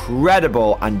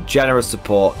incredible and generous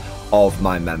support of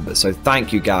my members, so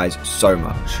thank you guys so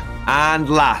much. And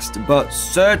last but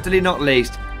certainly not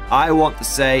least, I want to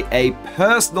say a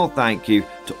personal thank you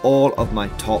to all of my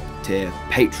top tier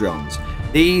patrons.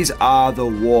 These are the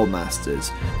War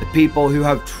Masters, the people who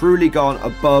have truly gone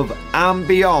above and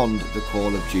beyond the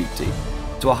call of duty.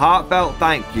 So a heartfelt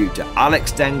thank you to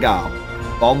Alex Dengal,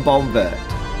 Bonbon Vert,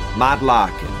 Mad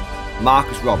Larkin,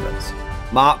 Marcus Roberts,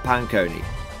 Mark Panconi,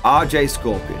 RJ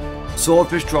Scorpion,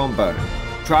 Swordfish Trombone,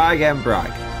 Try Again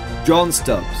Bragg, John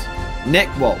Stubbs, Nick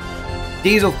Walsh,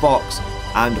 Diesel Fox,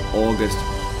 and August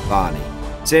Barney.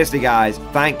 Seriously guys,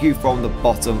 thank you from the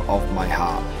bottom of my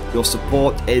heart. Your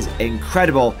support is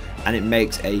incredible and it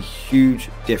makes a huge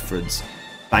difference.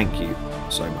 Thank you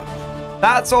so much.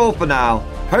 That's all for now.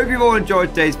 Hope you've all enjoyed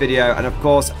today's video, and of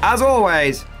course, as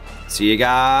always, see you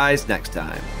guys next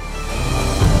time.